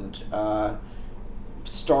important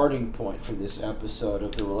starting point for this episode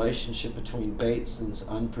of the relationship between Bateson's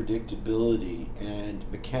unpredictability and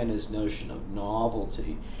McKenna's notion of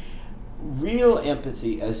novelty. Real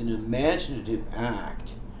empathy as an imaginative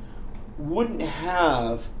act wouldn't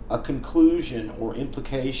have a conclusion or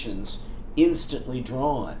implications instantly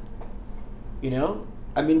drawn.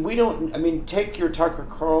 Take your Tucker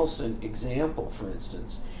Carlson example, for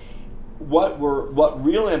instance. What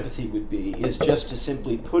real empathy would be is just to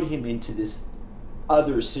simply put him into this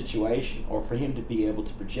other situation, or for him to be able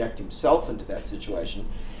to project himself into that situation,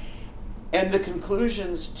 and the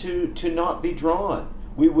conclusions to not be drawn.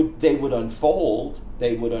 They would unfold.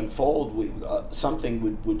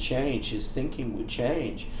 Something would change. His thinking would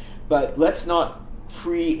change. But let's not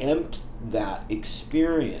preempt that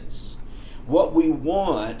experience. What we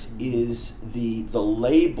want is the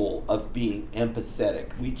label of being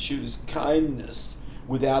empathetic. We choose kindness.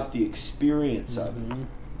 without the experience of it.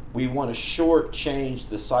 We want to shortchange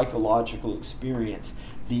the psychological experience,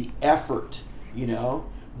 the effort. You know,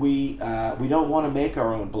 we don't want to make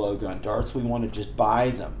our own blowgun darts. We want to just buy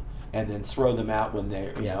them and then throw them out when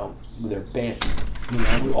they're when they're bent. You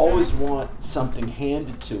know, we always want something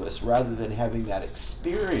handed to us rather than having that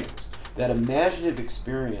experience, that imaginative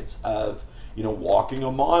experience of, you know, walking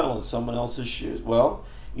a mile in someone else's shoes. Well,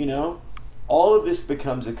 you know, all of this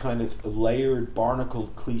becomes a kind of layered,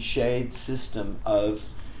 barnacled, cliched system of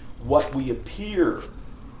what we appear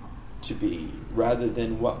to be rather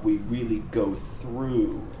than what we really go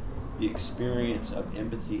through. The experience of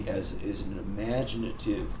empathy as is an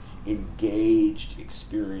imaginative, engaged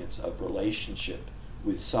experience of relationship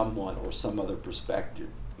with someone or some other perspective,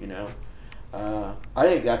 you know. I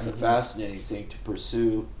think that's a fascinating thing to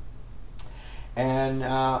pursue. And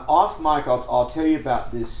off mic, I'll tell you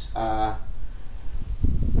about this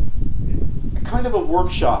kind of a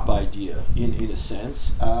workshop idea in a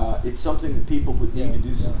sense. It's something that people would need to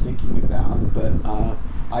do some thinking about, but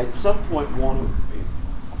I at some point want to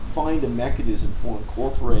find a mechanism for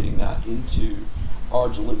incorporating that into our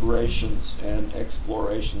deliberations and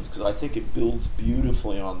explorations, because I think it builds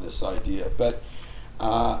beautifully on this idea. But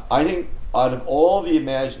I think out of all the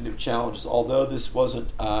imaginative challenges, although this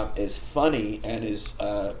wasn't as funny and as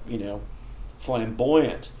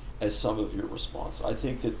flamboyant as some of your response, I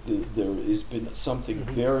think that there has been something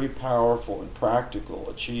very powerful and practical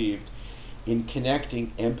achieved in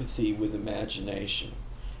connecting empathy with imagination.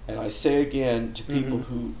 And I say again to people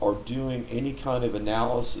who are doing any kind of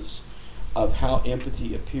analysis of how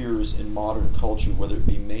empathy appears in modern culture, whether it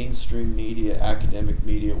be mainstream media, academic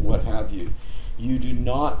media, what have you, you do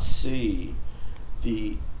not see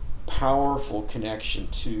the powerful connection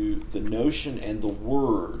to the notion and the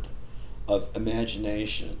word of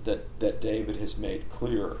imagination that David has made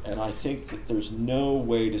clear. And I think that there's no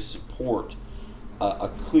way to support a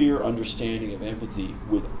clear understanding of empathy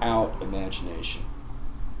without imagination.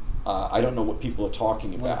 I don't know what people are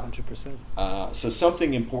talking about. 100%. So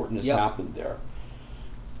something important has happened there.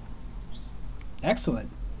 Excellent.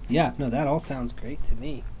 Yeah, no, that all sounds great to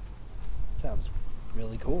me. Sounds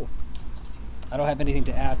really cool. I don't have anything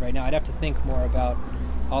to add right now. I'd have to think more about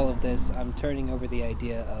all of this. I'm turning over the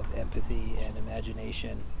idea of empathy and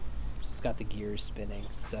imagination. It's got the gears spinning.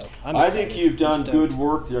 So I think you've done good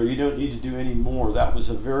work there. You don't need to do any more. That was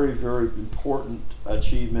a very, very important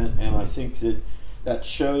achievement, and I think that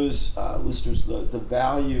shows listeners the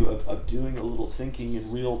value of doing a little thinking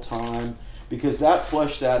in real time, because that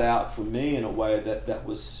fleshed that out for me in a way that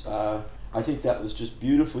was, I think that was just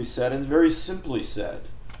beautifully said and very simply said.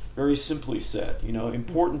 Very simply said. You know,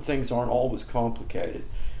 important things aren't always complicated.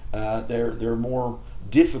 They're more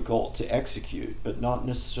difficult to execute, but not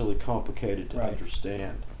necessarily complicated to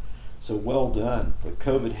understand. So well done. The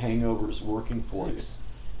COVID hangover is working for you.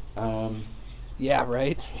 Yeah,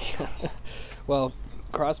 right? Well,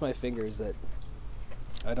 cross my fingers that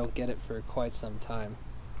I don't get it for quite some time,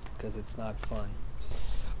 because it's not fun.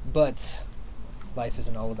 But life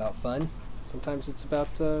isn't all about fun. Sometimes it's about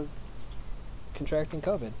contracting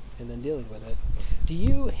COVID and then dealing with it. Do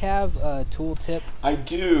you have a tool tip? I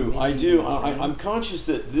do. I'm conscious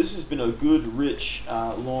that this has been a good, rich,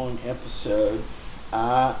 long episode.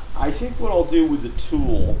 I think what I'll do with the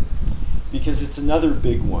tool, because it's another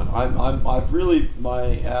big one. I've really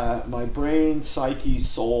my brain, psyche,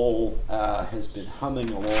 soul has been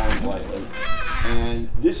humming along lately, and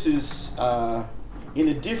this is in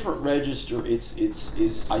a different register.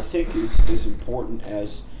 It's I think is as important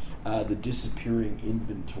as the disappearing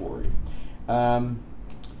inventory.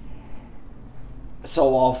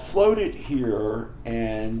 So I'll float it here,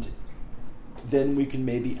 and then we can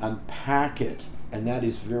maybe unpack it, and that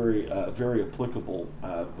is very applicable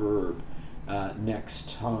verb.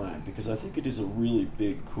 Next time, because I think it is a really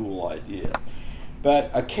big, cool idea.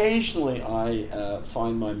 But occasionally I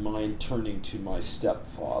find my mind turning to my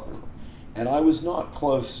stepfather, and I was not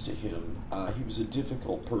close to him. He was a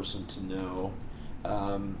difficult person to know,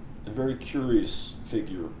 a very curious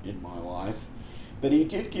figure in my life, but he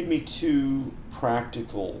did give me two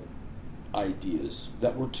practical ideas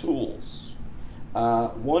that were tools.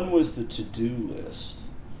 One was the to-do list.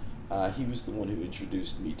 He was the one who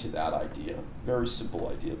introduced me to that idea. Very simple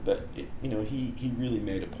idea, but he really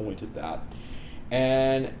made a point of that.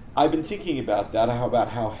 And I've been thinking about that, about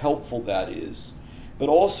how helpful that is. But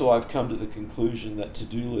also I've come to the conclusion that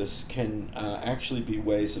to-do lists can actually be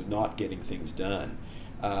ways of not getting things done.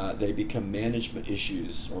 They become management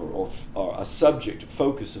issues or a subject, a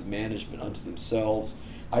focus of management unto themselves.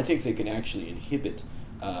 I think they can actually inhibit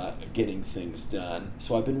getting things done.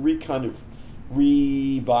 So I've been kind of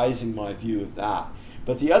revising my view of that.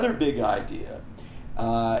 But the other big idea,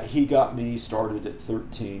 he got me started at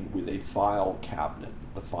 13 with a file cabinet,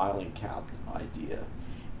 the filing cabinet idea.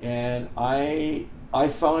 And I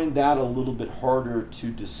find that a little bit harder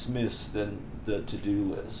to dismiss than the to-do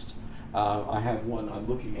list. I have one, I'm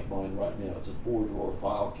looking at mine right now. It's a 4-drawer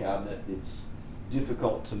file cabinet. It's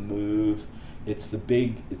difficult to move. It's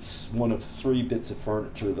one of 3 bits of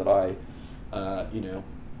furniture that I,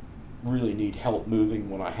 really need help moving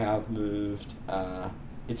when I have moved.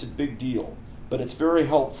 It's a big deal, but it's very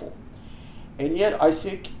helpful. And yet I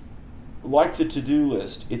think, like the to-do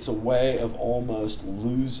list, it's a way of almost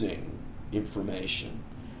losing information,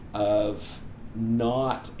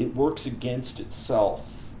 it works against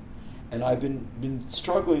itself. And I've been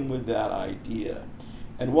struggling with that idea.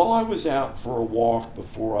 And while I was out for a walk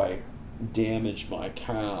before I damaged my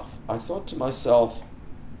calf, I thought to myself,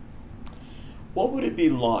 what would it be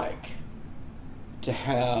like to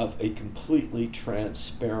have a completely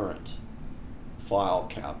transparent file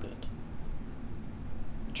cabinet?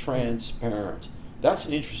 Transparent. That's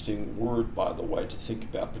an interesting word, by the way, to think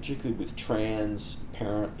about, particularly with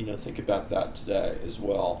transparent. Think about that today as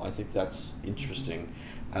well. I think that's interesting.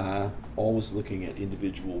 Always looking at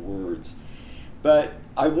individual words. But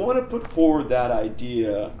I want to put forward that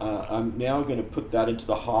idea. I'm now going to put that into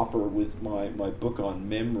the hopper with my book on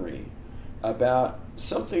memory, about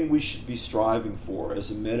something we should be striving for as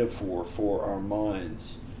a metaphor for our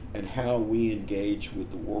minds and how we engage with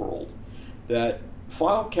the world. That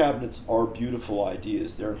file cabinets are beautiful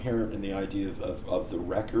ideas. They're inherent in the idea of the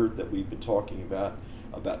record that we've been talking about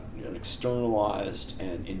an externalized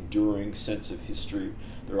and enduring sense of history.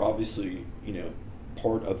 They're obviously,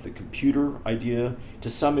 part of the computer idea. To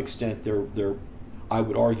some extent, they're I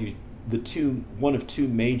would argue, one of 2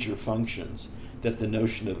 major functions that the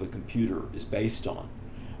notion of a computer is based on.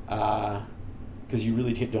 Because you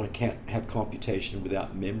really can't have computation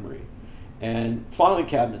without memory. And filing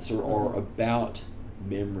cabinets are about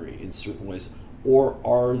memory in certain ways. Or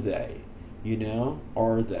are they?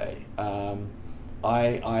 Are they?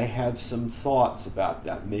 I have some thoughts about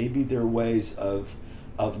that. Maybe there are ways of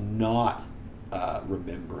not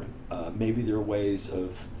remembering. Maybe there are ways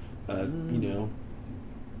of,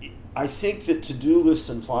 I think that to-do lists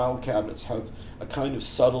and file cabinets have a kind of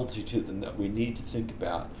subtlety to them that we need to think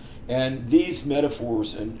about. And these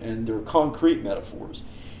metaphors, and they're concrete metaphors,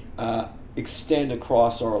 extend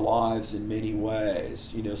across our lives in many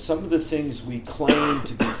ways. Some of the things we claim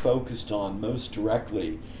to be focused on most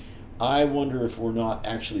directly, I wonder if we're not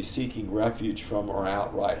actually seeking refuge from or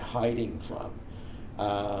outright hiding from.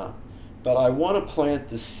 But I want to plant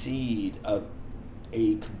the seed of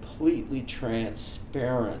a completely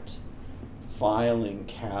transparent filing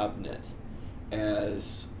cabinet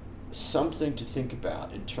as something to think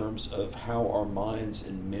about in terms of how our minds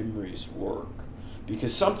and memories work.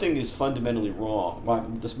 Because something is fundamentally wrong.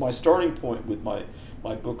 My starting point with my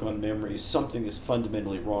book on memory is something is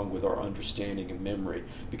fundamentally wrong with our understanding of memory,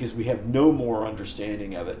 because we have no more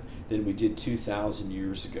understanding of it than we did 2,000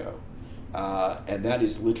 years ago. And that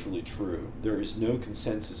is literally true. There is no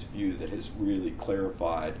consensus view that has really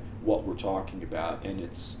clarified what we're talking about, and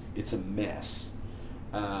it's a mess.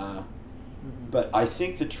 But I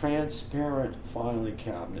think the transparent filing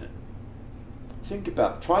cabinet,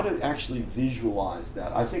 try to actually visualize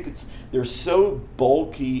that. I think they're so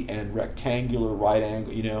bulky and rectangular, right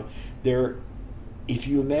angle, if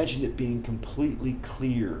you imagine it being completely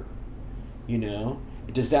clear,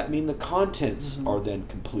 does that mean the contents are then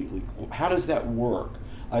completely, how does that work?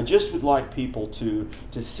 I just would like people to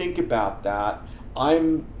think about that.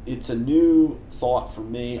 It's a new thought for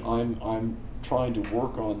me. I'm trying to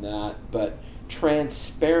work on that, but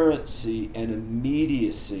transparency and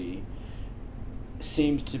immediacy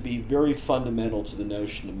seems to be very fundamental to the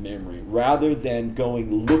notion of memory, rather than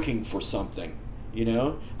going looking for something.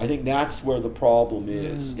 I think that's where the problem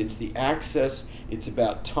is. It's the access, it's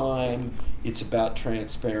about time, it's about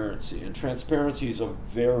transparency. And transparency is a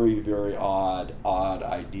very, very odd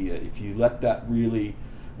idea if you let that really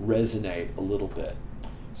resonate a little bit.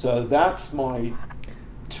 So that's my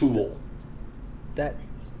tool.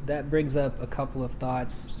 That brings up a couple of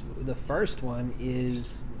thoughts. The first one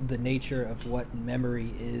is the nature of what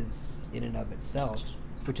memory is in and of itself,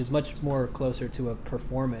 which is much more closer to a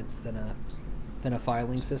performance than a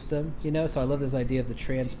filing system, So I love this idea of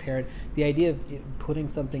the idea of putting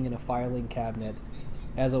something in a filing cabinet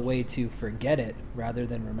as a way to forget it rather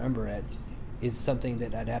than remember it is something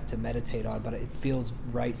that I'd have to meditate on, but it feels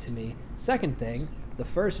right to me. Second thing, the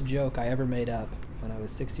first joke I ever made up when I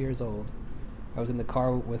was 6 years old, I was in the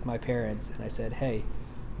car with my parents, and I said, "Hey,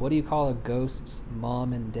 what do you call a ghost's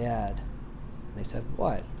mom and dad?" And they said,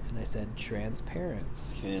 what? And I said,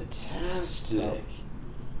 transparence. Fantastic.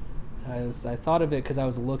 So I thought of it because I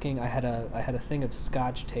was looking. I had a thing of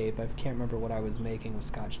Scotch tape. I can't remember what I was making with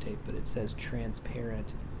Scotch tape, but it says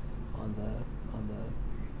transparent on the.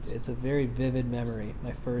 It's a very vivid memory.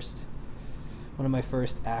 One of my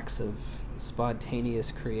first acts of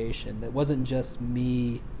spontaneous creation that wasn't just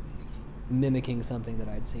me mimicking something that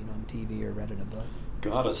I'd seen on TV or read in a book.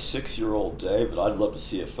 God, a 6-year-old David. I'd love to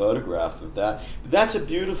see a photograph of that. But that's a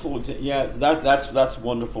beautiful example. Yeah, that's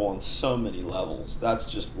wonderful on so many levels. That's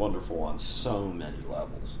just wonderful on so many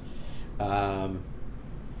levels.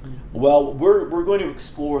 Well, we're going to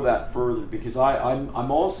explore that further because I'm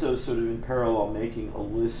also sort of in parallel making a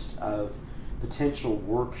list of potential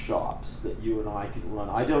workshops that you and I can run.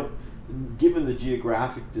 I don't, given the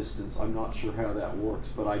geographic distance, I'm not sure how that works,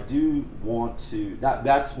 but I do want to.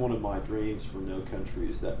 That's one of my dreams for No Country,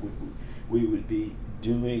 is that we would be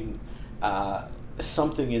doing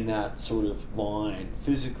something in that sort of line,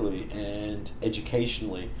 physically and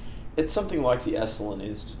educationally. It's something like the Esalen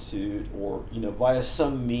Institute, or via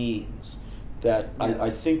some means that I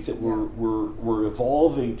think that we're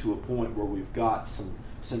evolving to a point where we've got some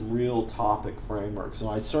real topic frameworks, and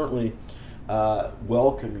I certainly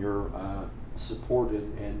welcome your support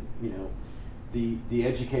and the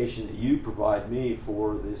education that you provide me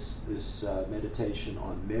for this meditation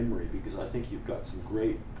on memory, because I think you've got some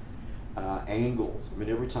great angles. I mean,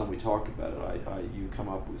 every time we talk about it, you come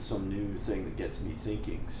up with some new thing that gets me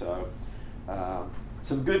thinking. So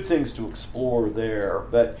some good things to explore there.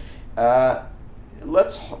 But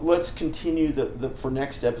let's continue for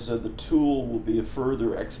next episode. The tool will be a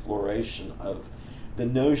further exploration of the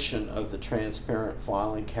notion of the transparent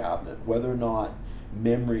filing cabinet, whether or not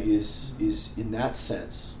memory is in that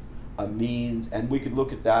sense a means, and we could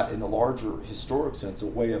look at that in a larger historic sense, a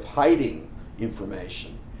way of hiding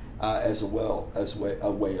information as a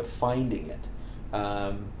way of finding it.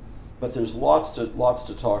 But there's lots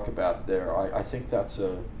to talk about there. I think that's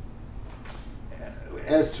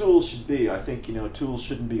as tools should be. I think tools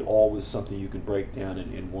shouldn't be always something you can break down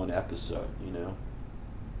in one episode.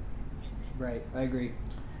 Right, I agree.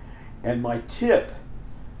 And my tip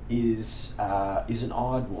is an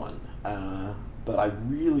odd one, but I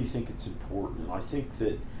really think it's important. I think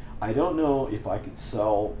that I don't know if I could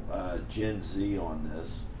sell Gen Z on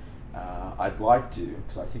this. I'd like to,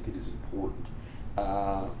 because I think it is important.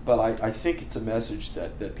 But I think it's a message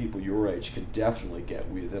that people your age can definitely get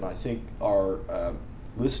with, and I think our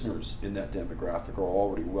listeners in that demographic are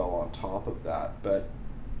already well on top of that. But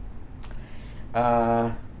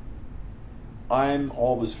I'm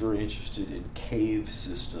always very interested in cave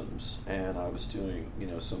systems, and I was doing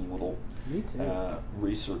some little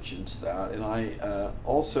research into that, and I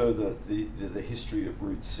also the history of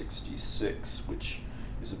Route 66, which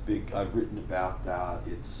is I've written about that.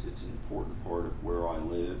 It's an important part of where I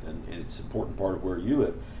live, and it's an important part of where you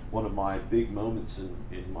live. One of my big moments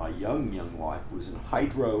in my young life was in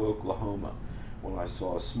Hydro, Oklahoma, when I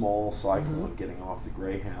saw a small cyclone getting off the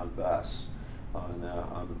Greyhound bus on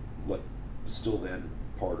what was still then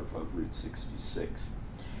part of Route 66.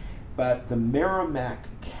 But the Merrimack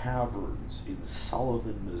Caverns in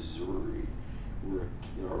Sullivan, Missouri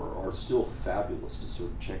are still fabulous to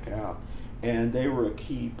sort of check out. And they were a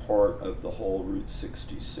key part of the whole Route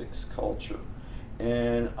 66 culture.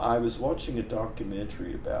 And I was watching a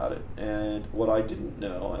documentary about it, and what I didn't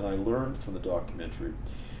know, and I learned from the documentary,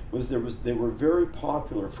 was they were very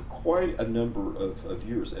popular for quite a number of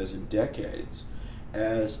years, as in decades,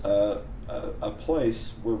 as a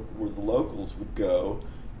place where the locals would go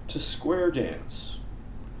to square dance.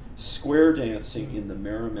 Square dancing in the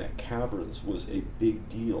Merrimack Caverns was a big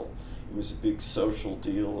deal. It was a big social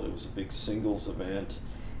deal. It was a big singles event.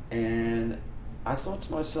 And I thought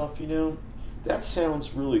to myself, that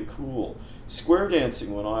sounds really cool. Square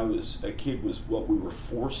dancing when I was a kid was what we were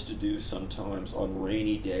forced to do sometimes on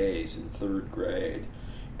rainy days in 3rd grade.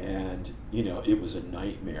 And, it was a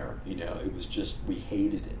nightmare. It was just, we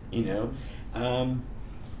hated it,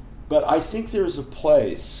 But I think there's a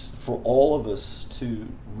place for all of us to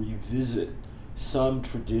revisit some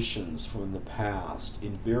traditions from the past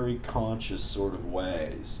in very conscious sort of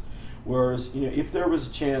ways. Whereas, if there was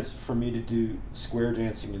a chance for me to do square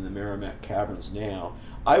dancing in the Merrimack Caverns now,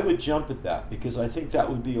 I would jump at that, because I think that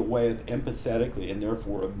would be a way of empathetically and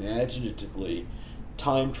therefore imaginatively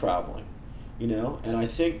time traveling, and I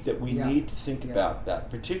think that we need to think about that,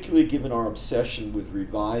 particularly given our obsession with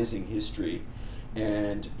revising history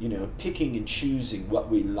and picking and choosing what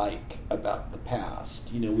we like about the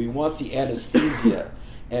past. We want the anesthesia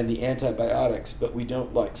and the antibiotics, but we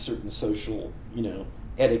don't like certain social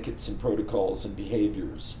etiquettes and protocols and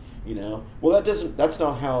behaviors Well, that's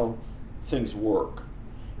not how things work,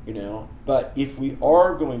 But if we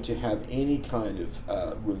are going to have any kind of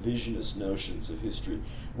revisionist notions of history,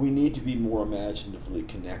 we need to be more imaginatively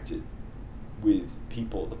connected with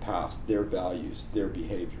people of the past, their values, their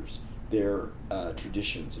behaviors, their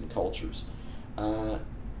traditions and cultures.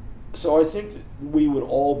 So I think that we would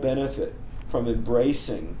all benefit from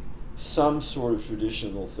embracing some sort of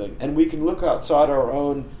traditional thing. And we can look outside our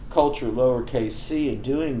own culture, lowercase c, in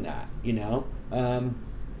doing that,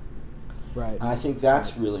 Right. I think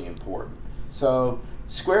that's really important. So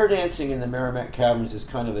square dancing in the Merrimack Caverns is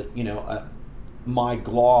kind of my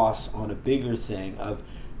gloss on a bigger thing of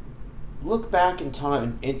look back in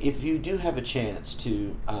time, and if you do have a chance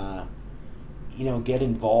to get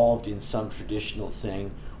involved in some traditional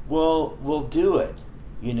thing, we'll do it.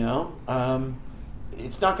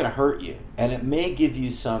 It's not going to hurt you, and it may give you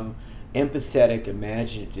some empathetic,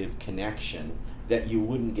 imaginative connection that you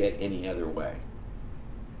wouldn't get any other way.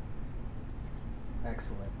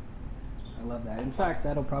 Excellent. I love that. In fact,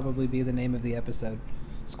 that'll probably be the name of the episode,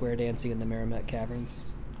 Square Dancing in the Merrimack Caverns.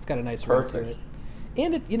 It's got a nice ring to it.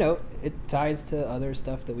 And it ties to other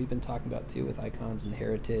stuff that we've been talking about too, with icons and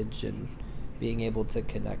heritage and being able to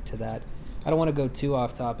connect to that. I don't want to go too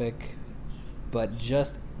off topic, but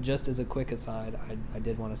just as a quick aside, I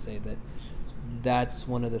did want to say that that's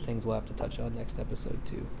one of the things we'll have to touch on next episode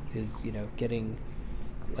too, is getting,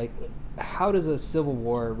 like, how does a Civil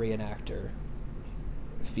War reenactor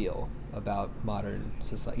feel about modern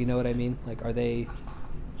society? You know what I mean? Like, are they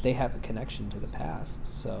have a connection to the past,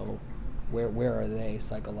 so where are they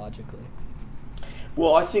psychologically?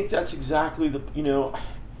 Well, I think that's exactly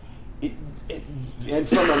and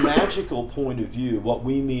from a magical point of view, what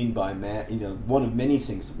we mean by one of many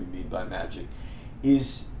things that we mean by magic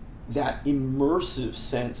is that immersive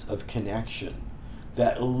sense of connection,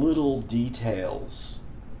 that little details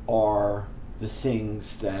are the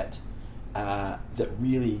things that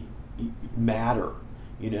really matter.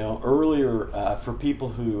 Earlier, for people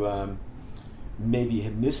who maybe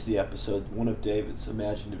have missed the episode, one of David's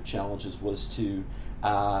imaginative challenges was to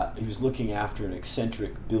he was looking after an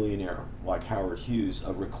eccentric billionaire like Howard Hughes,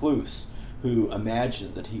 a recluse who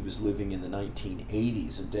imagined that he was living in the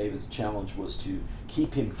 1980s, and David's challenge was to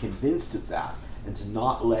keep him convinced of that and to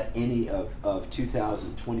not let any of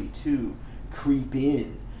 2022 creep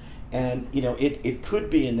in. And it could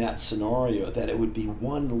be in that scenario that it would be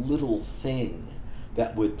one little thing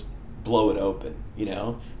that would blow it open.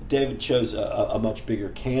 David chose a much bigger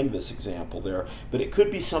canvas example there, but it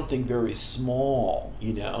could be something very small,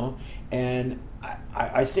 and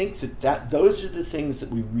I think that those are the things that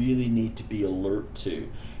we really need to be alert to,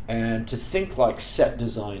 and to think like set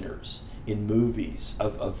designers in movies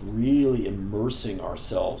of really immersing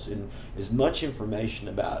ourselves in as much information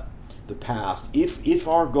about the past. If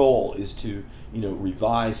our goal is to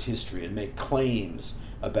revise history and make claims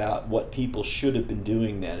about what people should have been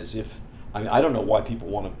doing then, as if I don't know why people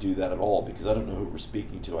want to do that at all, because I don't know who we're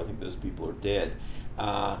speaking to. I think those people are dead.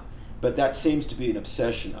 But that seems to be an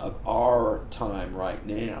obsession of our time right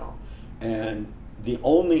now. And the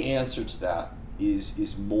only answer to that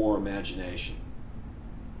is more imagination.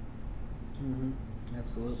 Mm-hmm.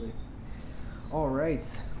 Absolutely. All right.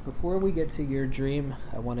 Before we get to your dream,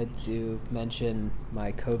 I wanted to mention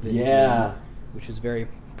my COVID dream, which was very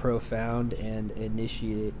profound and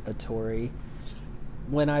initiatory.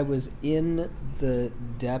 When I was in the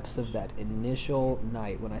depths of that initial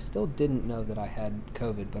night, when I still didn't know that I had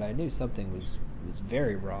COVID, but I knew something was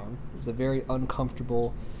very wrong. It was a very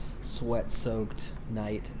uncomfortable, sweat-soaked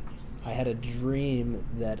night. I had a dream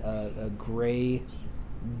that a gray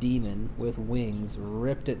demon with wings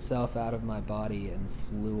ripped itself out of my body and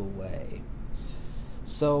flew away.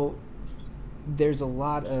 So there's a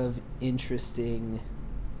lot of interesting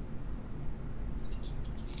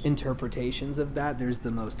interpretations of that. There's the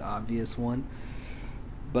most obvious one,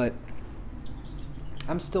 but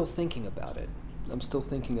I'm still thinking about it.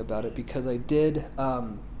 Because I did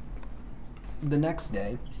the next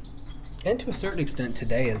day, and to a certain extent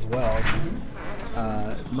today as well,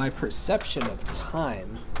 my perception of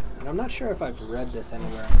time, and I'm not sure if I've read this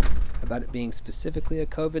anywhere about it being specifically a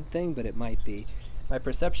COVID thing, but it might be. My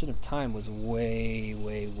perception of time was way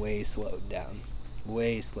slowed down.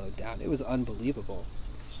 It was unbelievable.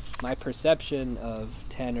 My perception of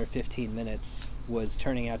 10 or 15 minutes was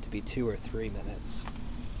turning out to be 2 or 3 minutes.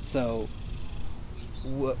 So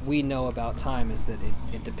what we know about time is that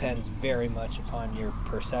it depends very much upon your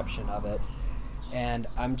perception of it. And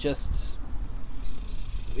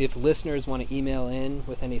if listeners want to email in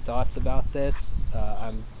with any thoughts about this,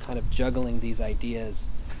 I'm kind of juggling these ideas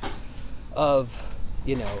of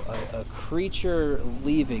a creature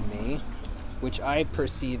leaving me, which I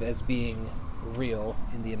perceive as being real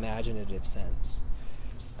in the imaginative sense.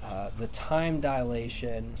 The time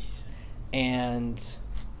dilation and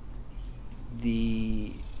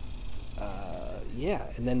the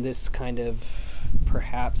and then this kind of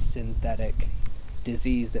perhaps synthetic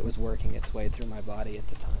disease that was working its way through my body at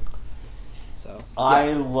the time. So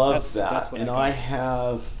I love that, that's what and I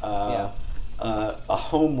have a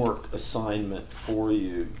homework assignment for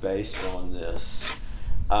you based on this.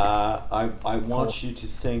 I want you to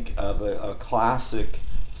think of a classic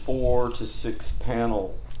 4 to 6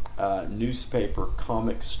 panel newspaper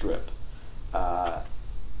comic strip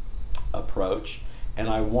approach, and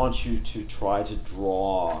I want you to try to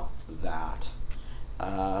draw that.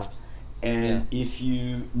 And if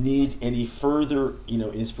you need any further,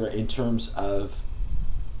 inspiration in terms of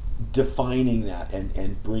defining that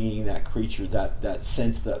and bringing that creature, that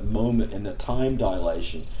sense, that moment, and the time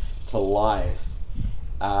dilation to life,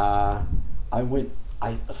 for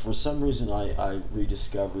some reason I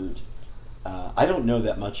rediscovered. I don't know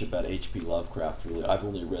that much about H.P. Lovecraft, really. I've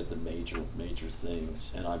only read the major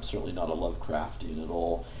things, and I'm certainly not a Lovecraftian at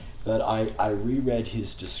all. But I reread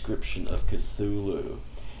his description of Cthulhu,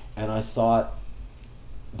 and I thought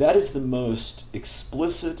that is the most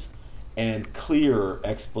explicit and clear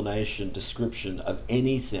description of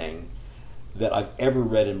anything that I've ever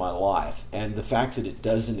read in my life. And the fact that it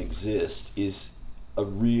doesn't exist is a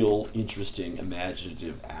real interesting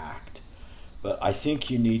imaginative act. But I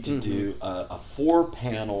think you need to do a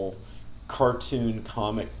 4-panel cartoon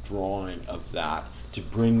comic drawing of that to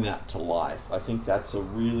bring that to life. I think that's a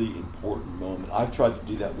really important moment. I've tried to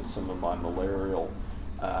do that with some of my malarial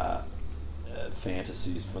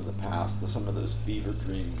fantasies from the past, some of those fever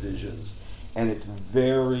dream visions, and it's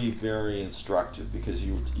very, very instructive because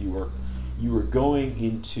you are going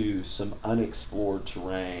into some unexplored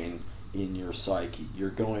terrain in your psyche.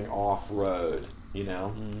 You're going off road,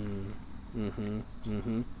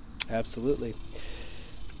 Absolutely.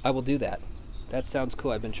 I will do that. That sounds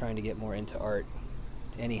cool. I've been trying to get more into art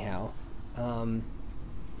anyhow.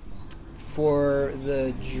 For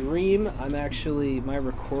the dream, my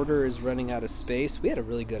recorder is running out of space. We had a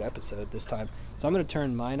really good episode this time, so I'm going to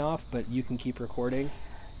turn mine off, but you can keep recording,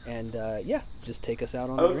 and just take us out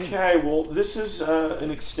on the dream. Okay, well, this is an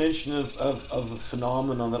extension of a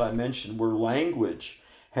phenomenon that I mentioned, where language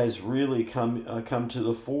has really come to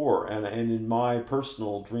the fore, and in my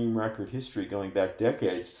personal dream record history, going back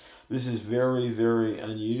decades, this is very, very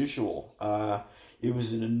unusual. It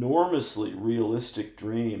was an enormously realistic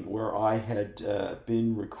dream where I had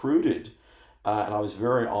been recruited, and I was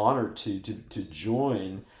very honored to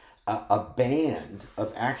join a band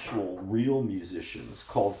of actual real musicians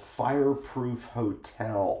called Fireproof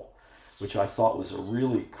Hotel, which I thought was a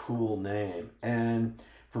really cool name. And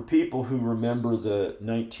for people who remember the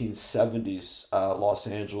 1970s Los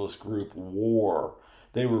Angeles group War,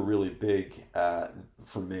 they were really big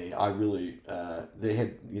for me. They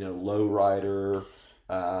had, Lowrider,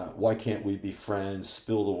 Why Can't We Be Friends,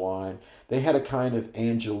 Spill the Wine. They had a kind of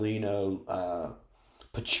Angelino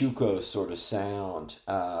Pachuco sort of sound,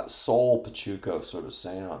 soul Pachuco sort of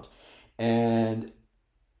sound. And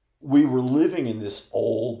we were living in this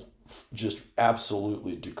old, just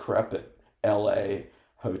absolutely decrepit LA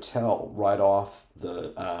hotel right off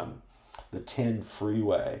the 10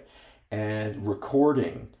 freeway, and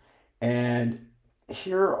recording. And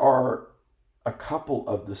here are a couple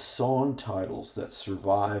of the song titles that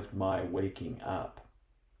survived my waking up.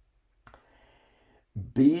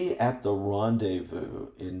 Be at the Rendezvous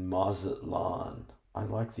in Mazatlan. I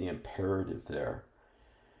like the imperative there.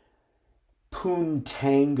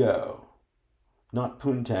 Puntango. Not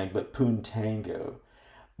Poontang, but Puntango.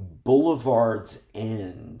 Boulevard's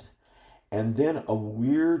End. And then a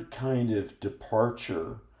weird kind of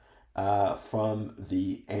departure from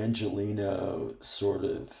the Angelino sort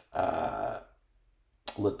of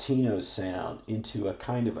Latino sound into a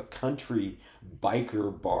kind of a country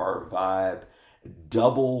biker bar vibe.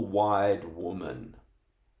 Double Wide Woman.